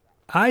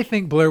 I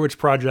think Blair Witch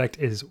Project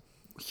is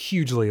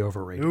hugely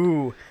overrated.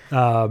 Ooh.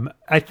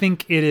 I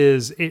think it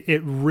is.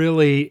 It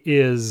really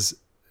is.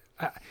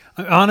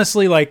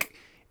 Honestly, like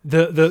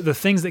the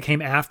things that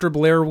came after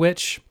Blair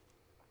Witch,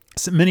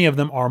 so many of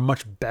them are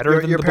much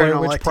better than the Blair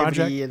Witch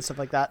Project and stuff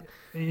like that.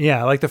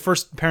 Yeah, like the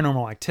first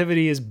Paranormal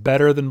Activity is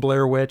better than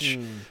Blair Witch.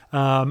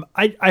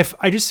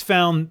 I just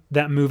found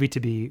that movie to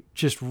be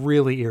just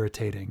really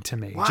irritating to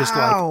me. Wow. Just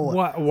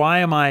like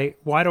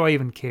why do I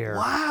even care?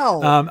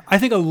 Wow. I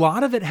think a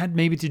lot of it had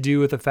maybe to do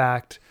with the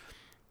fact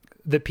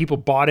that people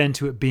bought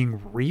into it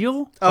being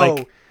real. Oh.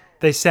 Like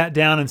they sat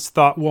down and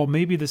thought, well,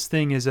 maybe this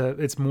thing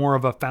it's more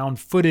of a found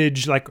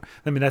footage. Like,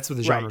 I mean, that's what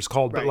the genre is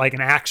called, but like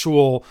an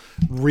actual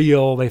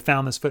real, they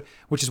found this foot,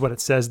 which is what it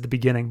says at the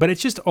beginning. But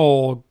it's just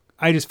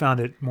I just found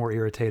it more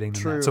irritating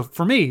than that. So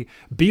for me,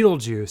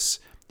 Beetlejuice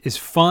is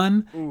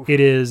fun. Oof. It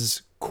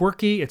is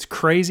quirky. It's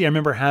crazy. I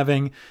remember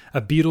having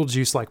a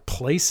Beetlejuice like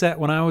play set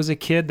when I was a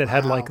kid that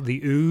had like the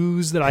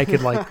ooze that I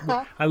could like.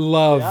 I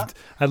loved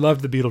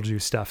the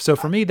Beetlejuice stuff. So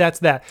for me, that's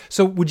that.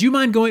 So would you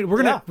mind going?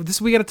 We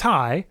got a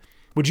tie.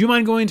 Would you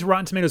mind going to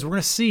Rotten Tomatoes? We're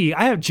gonna see.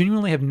 I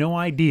genuinely have no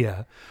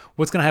idea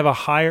what's gonna have a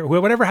higher.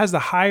 Whatever has the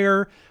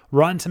higher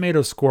Rotten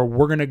Tomatoes score,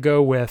 we're gonna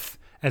go with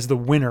as the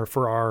winner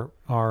for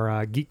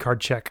our Geek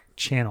Card Check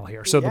channel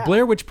here. So the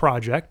Blair Witch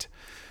Project.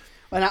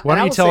 Why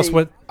don't you tell us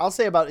what I'll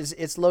say about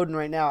it's loading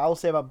right now. I will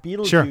say about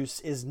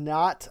Beetlejuice is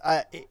not.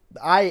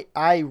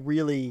 I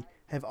really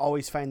have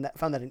always found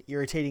that an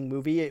irritating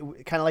movie.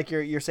 Kind of like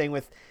you're saying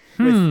with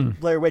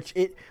Blair Witch.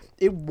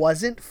 It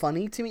wasn't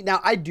funny to me.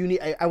 Now I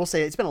will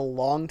say it's been a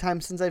long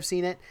time since I've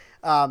seen it.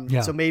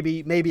 So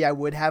maybe I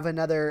would have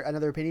another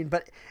opinion,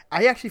 but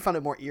I actually found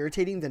it more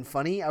irritating than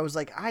funny. I was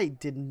like, I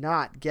did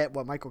not get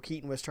what Michael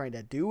Keaton was trying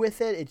to do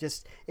with it.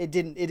 It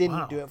didn't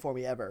do it for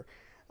me ever.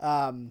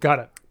 Got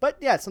it. But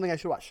yeah, it's something I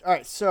should watch. All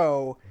right,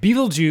 so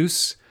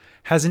Beetlejuice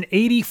has an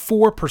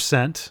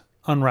 84%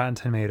 on Rotten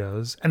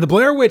Tomatoes, and the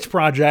Blair Witch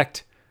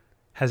Project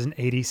has an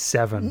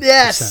 87%.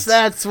 Yes,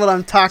 that's what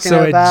I'm talking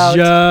about. So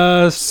it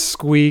just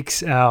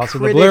squeaks out. So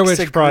the Blair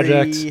Witch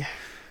Project,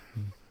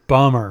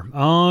 bummer.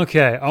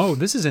 Okay. Oh,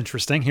 this is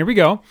interesting. Here we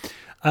go.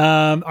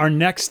 Our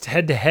next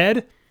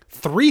head-to-head,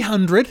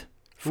 300,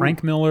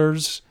 Frank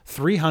Miller's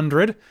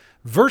 300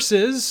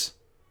 versus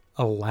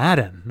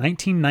Aladdin,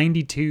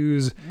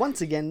 1992's once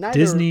again neither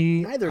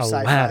Disney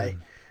sci-fi.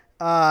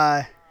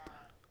 Aladdin.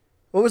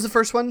 What was the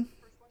first one?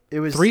 It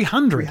was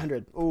 300.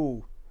 300.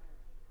 Ooh.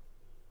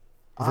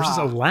 Versus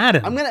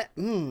Aladdin. I'm gonna.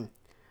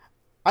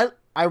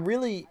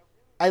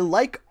 I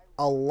like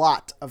a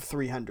lot of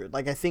 300.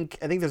 Like I think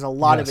there's a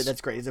lot of it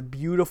that's great. It's a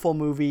beautiful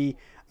movie.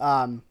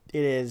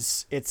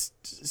 It's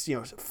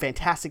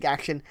fantastic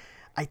action.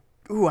 I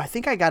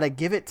think I gotta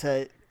give it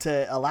to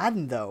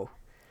Aladdin though.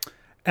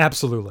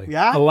 Absolutely.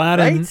 Yeah.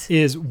 Aladdin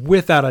is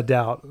without a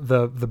doubt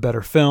the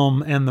better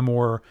film and the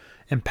more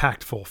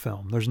impactful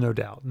film. There's no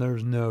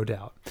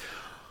doubt.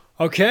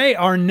 Okay,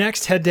 our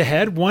next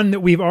head-to-head, one that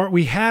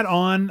we had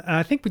on,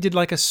 I think we did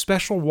like a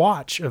special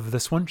watch of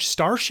this one,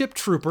 Starship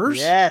Troopers.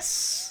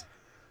 Yes.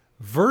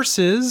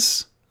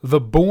 Versus The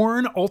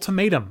Bourne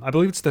Ultimatum. I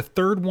believe it's the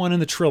third one in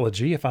the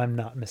trilogy, if I'm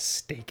not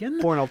mistaken.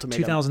 Bourne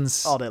Ultimatum.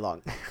 2000s. All day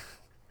long.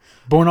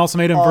 Bourne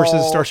Ultimatum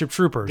versus Starship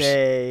Troopers. All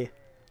day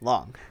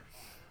long.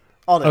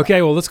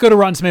 Okay, well, let's go to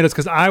Rotten Tomatoes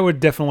because I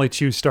would definitely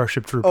choose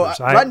Starship Troopers.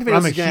 Rotten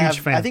Tomatoes I'm a huge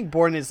fan. I think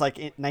Bourne is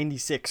like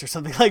 96 or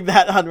something like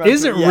that. On Rotten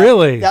Is it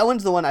really? That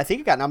one's the one I think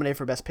it got nominated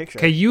for Best Picture.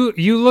 Okay, you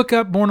look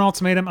up Bourne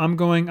Ultimatum. I'm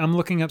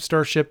looking up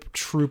Starship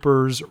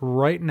Troopers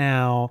right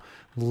now.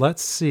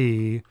 Let's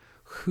see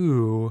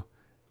who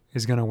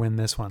is going to win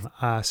this one.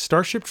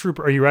 Starship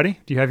Trooper. Are you ready?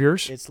 Do you have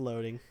yours? It's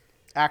loading.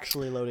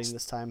 Actually loading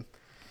this time.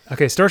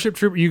 Okay, Starship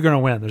Trooper, you're going to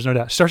win. There's no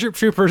doubt. Starship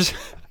Troopers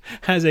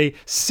has a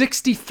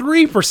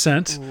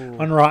 63%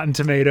 on Rotten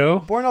Tomato.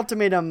 Bourne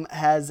Ultimatum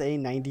has a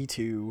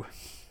 92.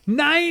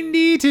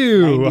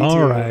 92.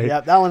 All right.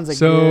 Yep, that one's a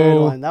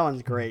good one. That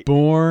one's great.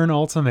 Bourne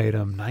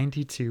Ultimatum,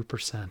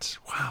 92%.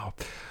 Wow.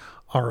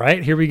 All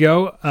right, here we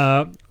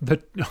go.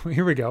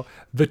 Here we go.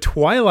 The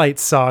Twilight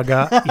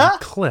Saga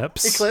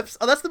Eclipse. Eclipse.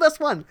 Oh, that's the best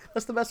one.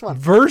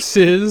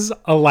 Versus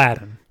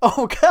Aladdin.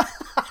 Oh, God.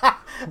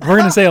 We're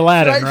going to say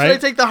Aladdin, right? Should I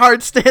take the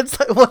hard stance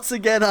once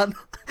again on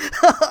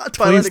Twilight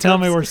Please tell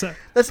me we're saying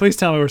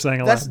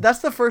Aladdin. That's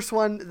the first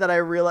one that I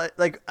realized.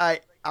 Like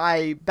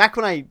I back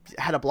when I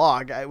had a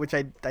blog, which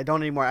I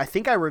don't anymore. I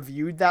think I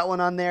reviewed that one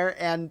on there,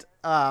 and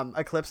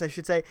Eclipse, I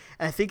should say.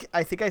 And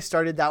I think I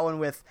started that one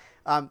with.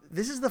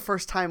 This is the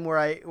first time where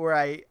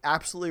I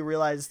absolutely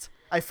realized.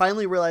 I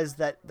finally realized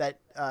that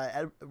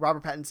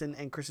Robert Pattinson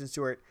and Kristen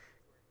Stewart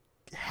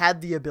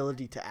had the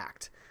ability to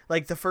act.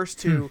 Like the first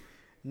two,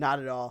 not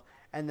at all.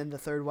 And then the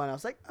third one, I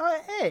was like,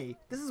 oh, hey,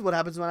 this is what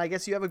happens when I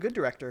guess you have a good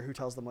director who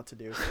tells them what to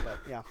do. But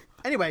yeah.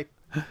 Anyway.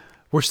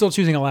 We're still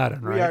choosing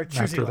Aladdin, right? We are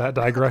choosing After that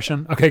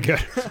digression. Okay,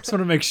 good. Just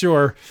want to make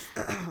sure.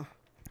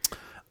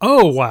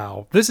 Oh,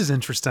 wow. This is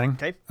interesting.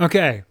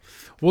 Okay.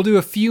 We'll do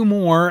a few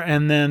more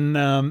and then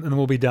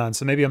we'll be done.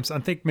 So maybe I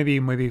think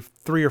maybe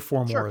 3 or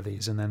 4 more of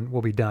these and then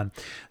we'll be done.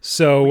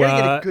 So we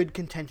gotta get a good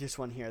contentious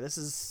one here. This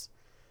is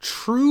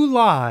True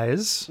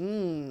Lies.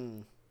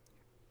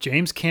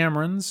 James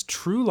Cameron's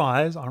True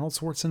Lies, Arnold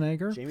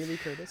Schwarzenegger.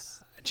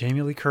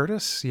 Jamie Lee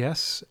Curtis,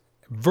 yes.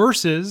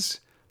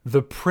 Versus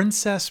The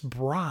Princess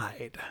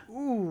Bride.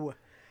 Ooh.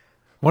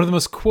 One of the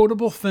most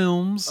quotable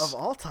films of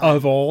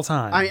all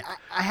time. I mean,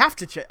 I have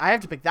to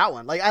pick that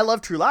one. Like, I love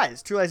True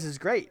Lies. True Lies is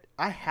great.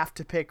 I have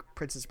to pick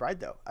Princess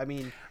Bride, though. I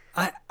mean,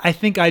 I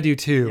think I do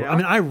too. You know? I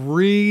mean, I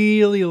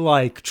really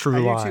like True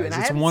Lies.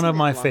 It's one of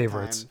my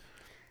favorites.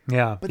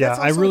 Yeah, but that's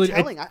also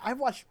telling. I've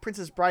watched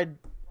Princess Bride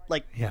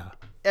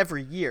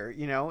every year.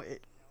 You know,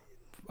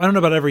 I don't know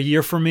about every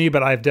year for me,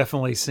 but I've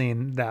definitely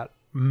seen that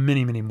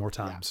many more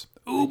times.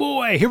 Oh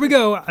boy, here we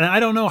go. And I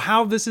don't know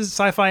how this is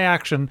sci-fi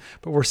action,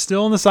 but we're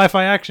still in the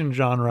sci-fi action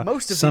genre.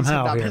 Most of these have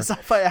not been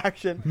sci-fi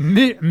action.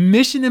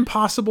 Mission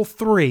Impossible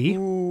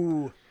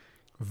 3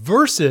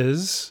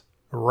 versus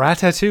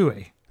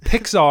Ratatouille.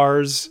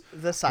 Pixar's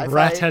the sci-fi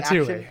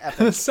Ratatouille.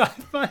 Action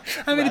sci-fi.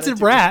 I mean, it's a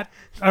rat.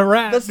 A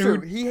rat. That's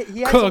true. He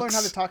has to learn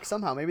how to talk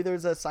somehow. Maybe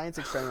there's a science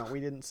experiment we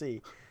didn't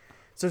see.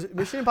 So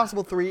Mission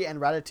Impossible 3 and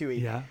Ratatouille.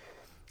 Yeah.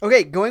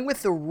 Okay, going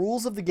with the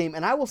rules of the game,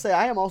 and I will say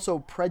I am also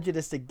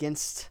prejudiced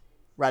against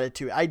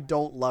Ratatouille. I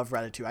don't love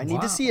Ratatouille. I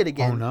need to see it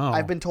again. Oh, no.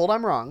 I've been told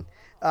I'm wrong,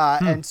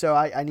 and so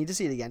I need to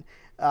see it again.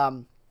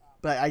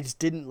 But I just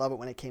didn't love it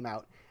when it came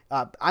out.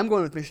 I'm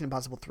going with Mission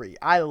Impossible 3.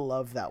 I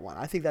love that one.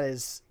 I think that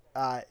is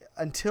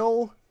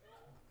until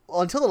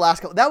the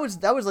last couple. That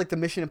was like the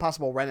Mission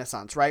Impossible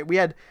renaissance, right? We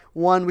had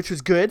 1 which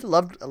was good,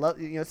 loved,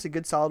 it's a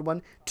good solid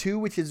one. 2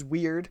 which is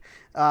weird,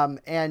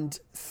 and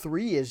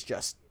 3 is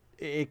just.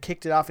 It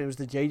kicked it off. It was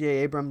the J.J.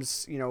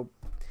 Abrams,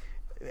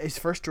 his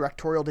first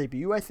directorial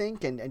debut, I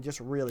think, and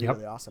just really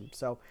awesome.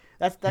 So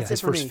that's it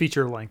his for first me.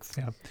 Feature length.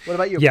 Yeah. What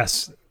about you?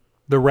 Yes,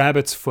 the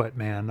Rabbit's Foot,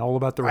 man, all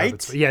about the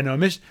Rabbit's Foot. Yeah, no,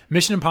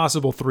 Mission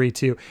Impossible 3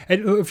 too.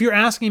 And if you're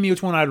asking me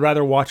which one I'd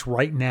rather watch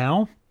right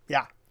now,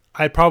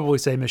 I'd probably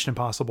say Mission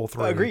Impossible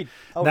 3. Agreed.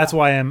 That's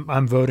why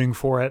I'm voting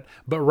for it.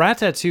 But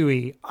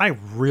Ratatouille, I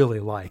really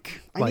like.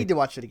 I need to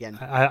watch it again.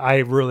 I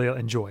really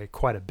enjoy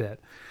quite a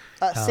bit.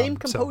 Same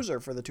composer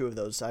for the two of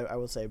those, I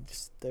will say.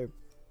 Just, they're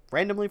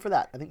randomly for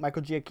that. I think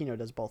Michael Giacchino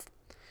does both.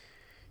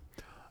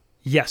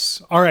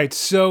 Yes. All right.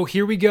 So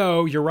here we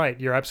go. You're right.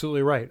 You're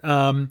absolutely right.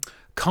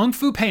 Kung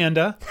Fu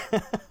Panda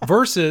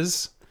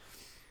versus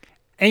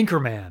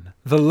Anchorman,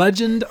 The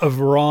Legend of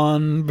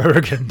Ron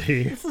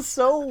Burgundy. This is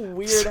so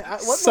weird.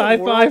 What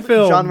Sci-fi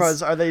films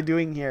genres are they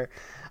doing here?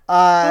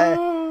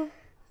 Kung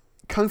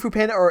Fu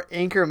Panda or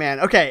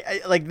Anchorman? Okay,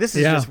 this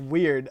is just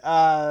weird.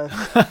 Kung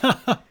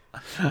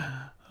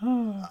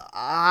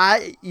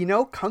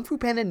Fu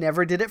Panda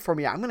never did it for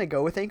me. I'm gonna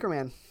go with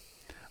Anchorman.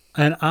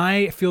 And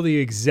I feel the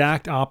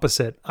exact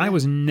opposite. I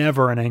was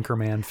never an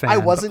Anchorman fan. I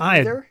wasn't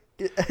either,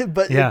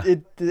 but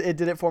it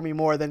did it for me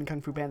more than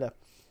Kung Fu Panda.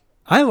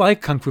 I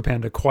like Kung Fu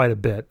Panda quite a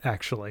bit,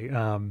 actually.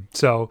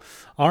 So,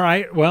 all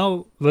right.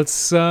 Well,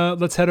 let's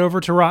head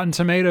over to Rotten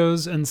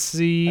Tomatoes and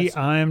see.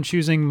 I'm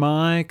choosing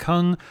my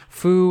Kung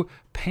Fu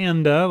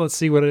Panda. Let's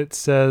see what it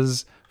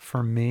says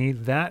for me.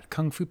 That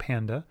Kung Fu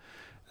Panda,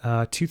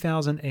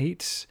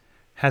 2008,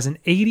 has an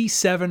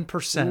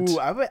 87%. Ooh,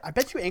 I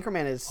bet you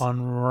Anchorman is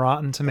on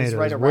Rotten Tomatoes.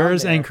 Right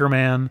Where's there.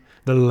 Anchorman?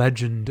 The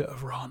Legend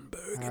of Ron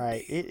Burgundy. All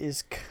right, it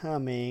is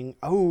coming.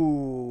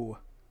 Oh.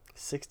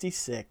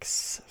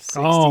 66.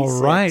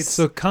 All right.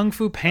 So Kung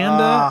Fu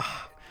Panda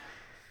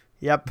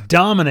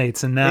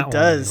dominates in that one. It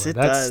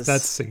does.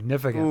 That's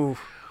significant. Ooh.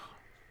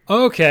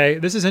 Okay.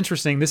 This is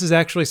interesting. This is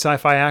actually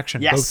sci-fi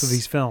action. Yes. Both of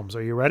these films.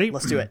 Are you ready?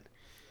 Let's do it.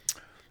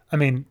 I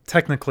mean,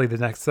 technically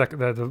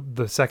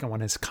the second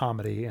one is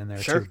comedy in there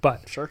too.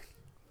 But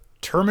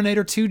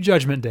Terminator 2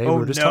 Judgment Day. We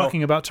were just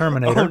talking about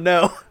Terminator. Oh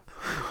no.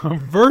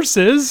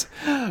 Versus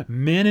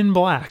Men in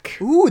Black.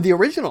 Ooh, the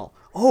original.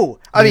 Oh,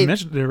 I mean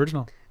the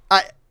original.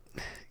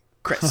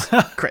 Chris,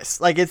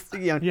 it's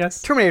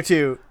yes. Terminator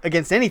 2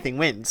 against anything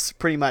wins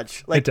pretty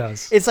much. It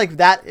does. It's like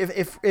that.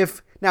 If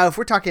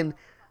we're talking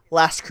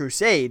Last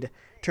Crusade,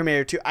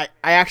 Terminator 2, I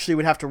actually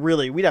would have to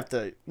we'd have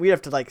to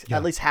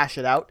at least hash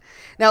it out.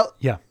 Now,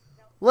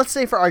 let's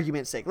say for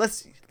argument's sake,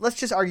 let's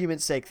just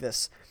argument's sake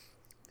this.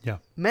 Yeah.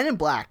 Men in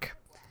Black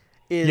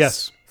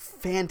is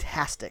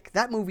fantastic.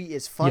 That movie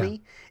is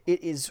funny. Yeah.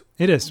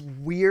 It is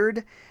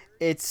weird.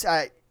 It's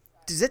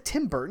is it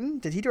Tim Burton?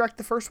 Did he direct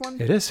the first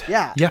one? It is.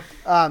 Yeah. Yeah.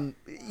 I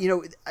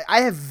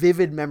have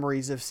vivid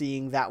memories of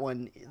seeing that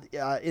one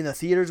in the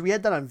theaters. We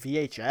had that on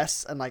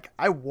VHS, and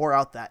I wore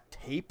out that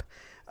tape.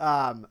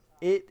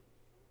 It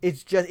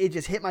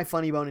just hit my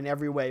funny bone in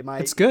every way.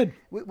 It's good.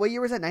 What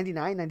year was that?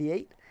 99,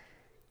 98?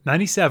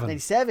 97.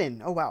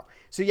 97. Oh wow.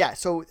 So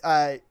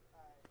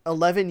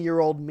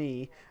 11-year-old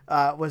me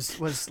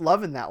was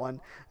loving that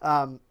one.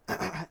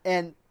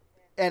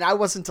 And I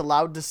wasn't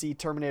allowed to see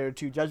Terminator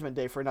 2 Judgment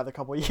Day for another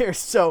couple of years.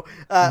 So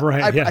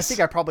I think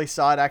I probably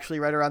saw it actually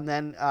right around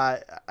then.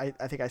 I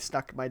think I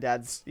snuck my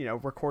dad's,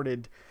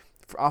 recorded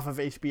off of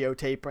HBO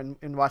tape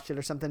and watched it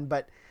or something.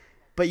 But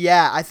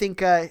yeah, I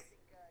think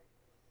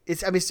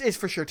it's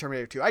for sure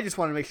Terminator 2. I just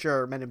want to make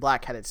sure Men in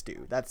Black had its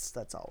due. That's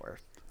all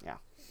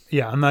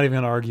Yeah, I'm not even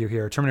going to argue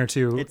here. Terminator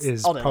 2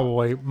 is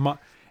probably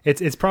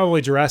it's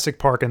probably Jurassic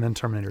Park and then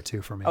Terminator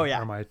 2 for me. Oh,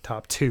 yeah. Are my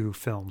top 2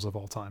 films of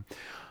all time.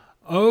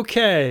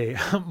 Okay,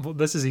 well,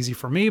 this is easy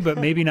for me, but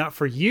maybe not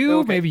for you.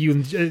 Okay. Maybe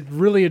you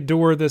really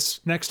adore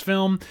this next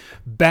film,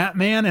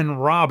 Batman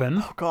and Robin.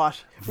 Oh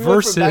gosh,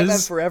 versus went from Batman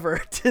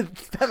Forever to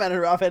Batman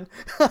and Robin.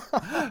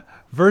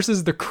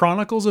 versus The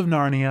Chronicles of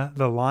Narnia,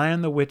 The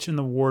Lion, the Witch, and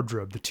the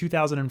Wardrobe, the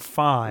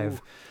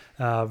 2005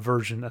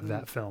 version of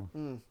that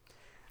film.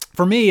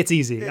 For me, it's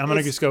easy. I'm going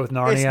to just go with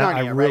Narnia. Narnia,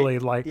 I really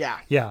right?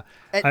 Yeah.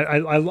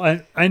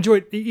 I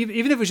enjoyed,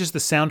 even if it's just the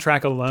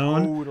soundtrack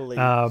alone. Totally.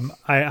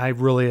 I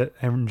really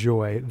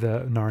enjoy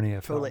the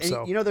Narnia film. Totally.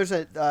 So. And there's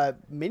a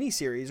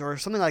miniseries or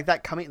something like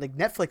that coming. Like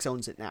Netflix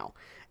owns it now,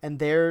 and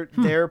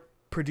they're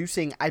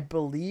producing, I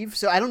believe.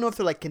 So I don't know if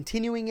they're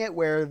continuing it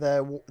where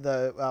the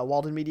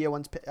Walden Media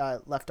ones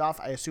left off.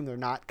 I assume they're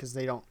not because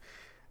they don't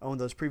own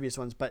those previous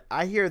ones. But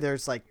I hear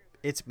there's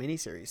it's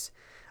miniseries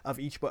of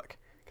each book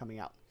coming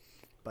out.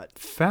 But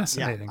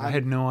fascinating. I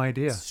had no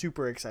idea.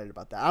 Super excited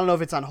about that. I don't know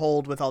if it's on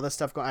hold with all this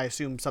stuff going. I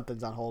assume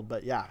something's on hold,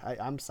 but yeah,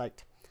 I'm psyched.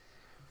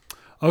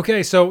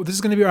 Okay, so this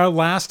is going to be our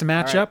last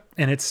matchup, right.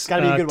 And it's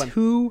gotta be a good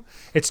one.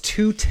 It's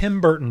 2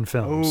 Tim Burton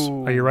films.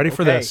 Ooh, are you ready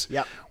for this?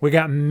 Yep. We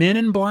got Men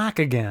in Black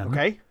again.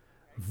 Okay.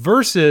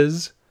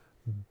 Versus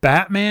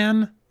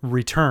Batman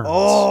Returns.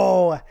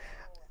 Oh,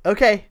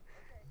 okay.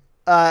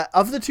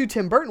 Of the 2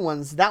 Tim Burton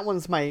ones, that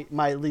one's my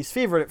least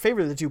favorite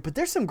of the 2. But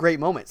there's some great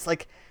moments,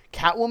 like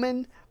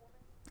Catwoman.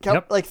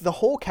 The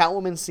whole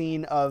Catwoman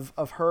scene of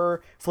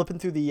her flipping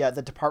through the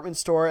department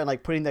store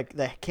and putting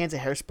the cans of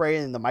hairspray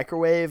in the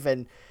microwave,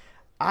 and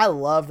I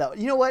love that.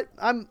 You know what?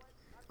 I'm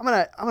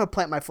gonna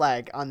plant my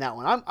flag on that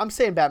one. I'm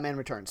saying Batman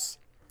Returns.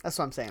 That's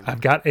what I'm saying.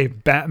 I've got a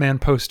Batman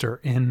poster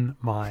in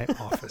my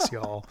office,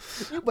 y'all.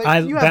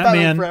 But you have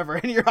Batman Forever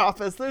in your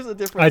office. There's a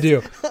difference. I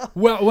do.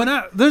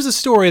 Well, there's a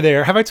story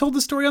there. Have I told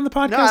the story on the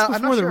podcast before?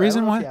 I'm not sure. The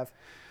reason why. You have.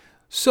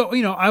 So,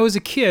 I was a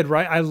kid,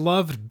 right? I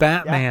loved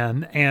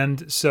Batman. Yeah.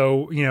 And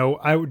so,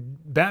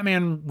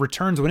 Batman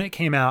Returns, when it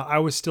came out, I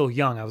was still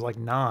young. I was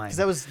 9. Because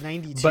that was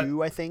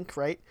 92, I think,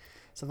 right?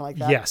 Something like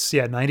that. Yes.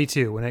 Yeah.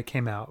 92 when it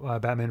came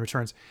out, Batman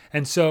Returns.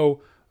 And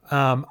so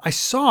I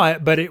saw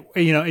it, but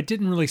it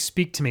didn't really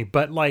speak to me.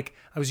 But like,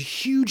 I was a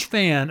huge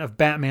fan of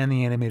Batman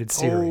the Animated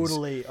Series.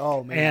 Totally.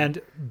 Oh man.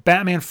 And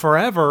Batman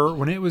Forever,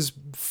 when it was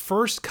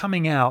first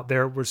coming out,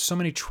 there were so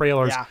many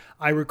trailers. Yeah.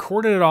 I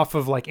recorded it off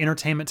of like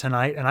Entertainment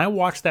Tonight, and I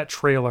watched that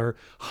trailer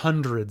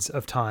hundreds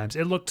of times.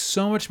 It looked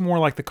so much more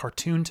like the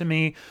cartoon to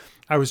me.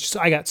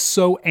 I got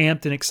so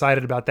amped and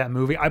excited about that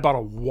movie. I bought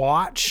a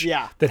watch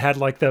that had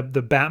like the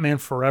Batman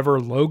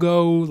Forever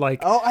logo. Like,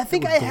 oh, I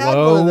think I had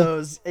one of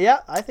those. Yeah,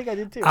 I think I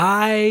did too.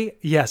 I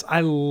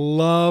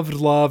loved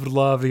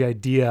the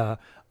idea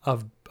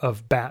of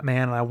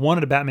Batman, and I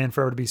wanted a Batman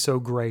Forever to be so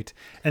great,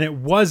 and it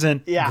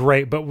wasn't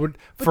great. But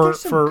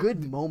there's some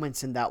good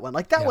moments in that one.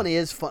 Like that one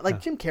is fun.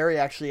 Like Jim Carrey,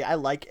 actually, I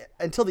like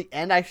until the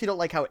end. I actually don't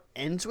like how it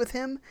ends with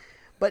him.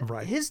 But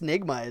his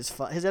Enigma is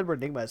fun. His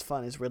Edward Enigma is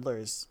fun. His Riddler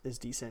is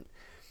decent.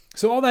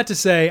 So all that to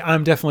say,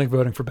 I'm definitely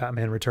voting for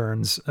Batman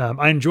Returns.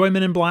 I enjoy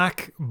Men in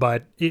Black,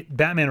 but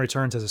Batman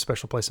Returns has a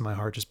special place in my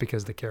heart just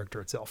because of the character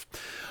itself.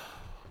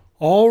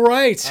 All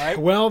right.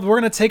 Well, we're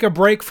going to take a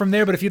break from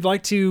there, but if you'd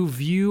like to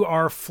view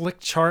our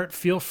Flickchart,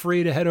 feel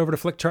free to head over to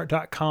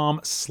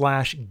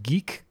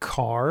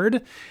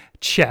flickchart.com/geekcard.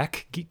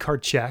 Geek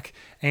card check.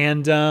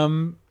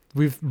 And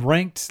we've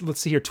ranked,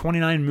 let's see here,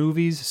 29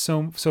 movies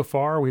so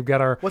far. We've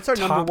got our What's our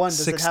top number one?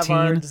 Does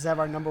 16. It have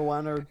our number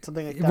one or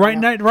something like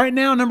that? Right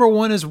now, number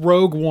one is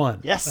Rogue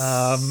One. Yes.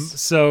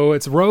 So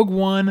it's Rogue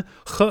One,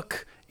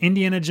 Hook,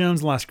 Indiana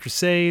Jones, Last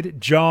Crusade,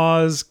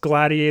 Jaws,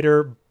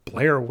 Gladiator,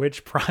 Blair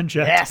Witch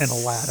Project, and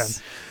Aladdin.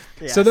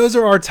 Yes. So those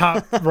are our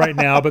top right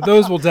now, but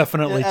those will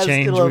definitely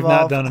change. We've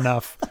not done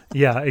enough.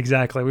 Yeah,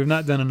 exactly. We've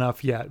not done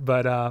enough yet,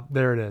 but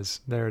there it is.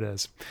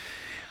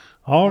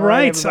 All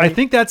right. I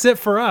think that's it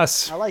for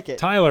us. I like it.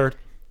 Tyler,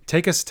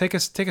 take us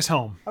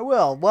home. I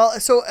will. Well,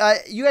 so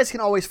you guys can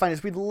always find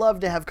us. We'd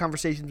love to have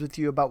conversations with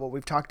you about what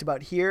we've talked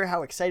about here.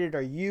 How excited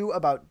are you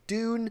about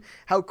Dune?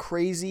 How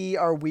crazy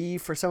are we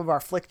for some of our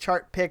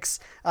Flickchart picks?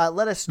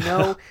 Let us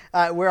know.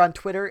 We're on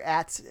Twitter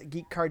at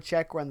Geek Card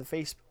Check. We're on the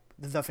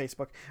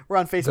Facebook. We're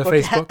on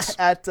Facebook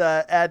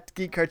at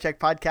Geek Card Check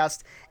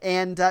Podcast.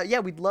 And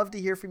we'd love to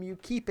hear from you.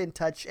 Keep in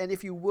touch. And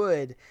if you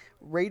would,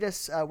 rate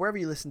us wherever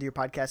you listen to your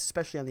podcast,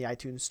 especially on the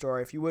iTunes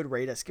store. If you would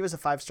rate us, give us a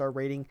 5-star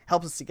rating.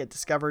 Helps us to get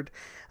discovered.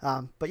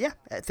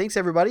 Thanks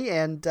everybody,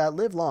 and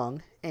live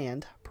long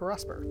and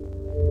prosper.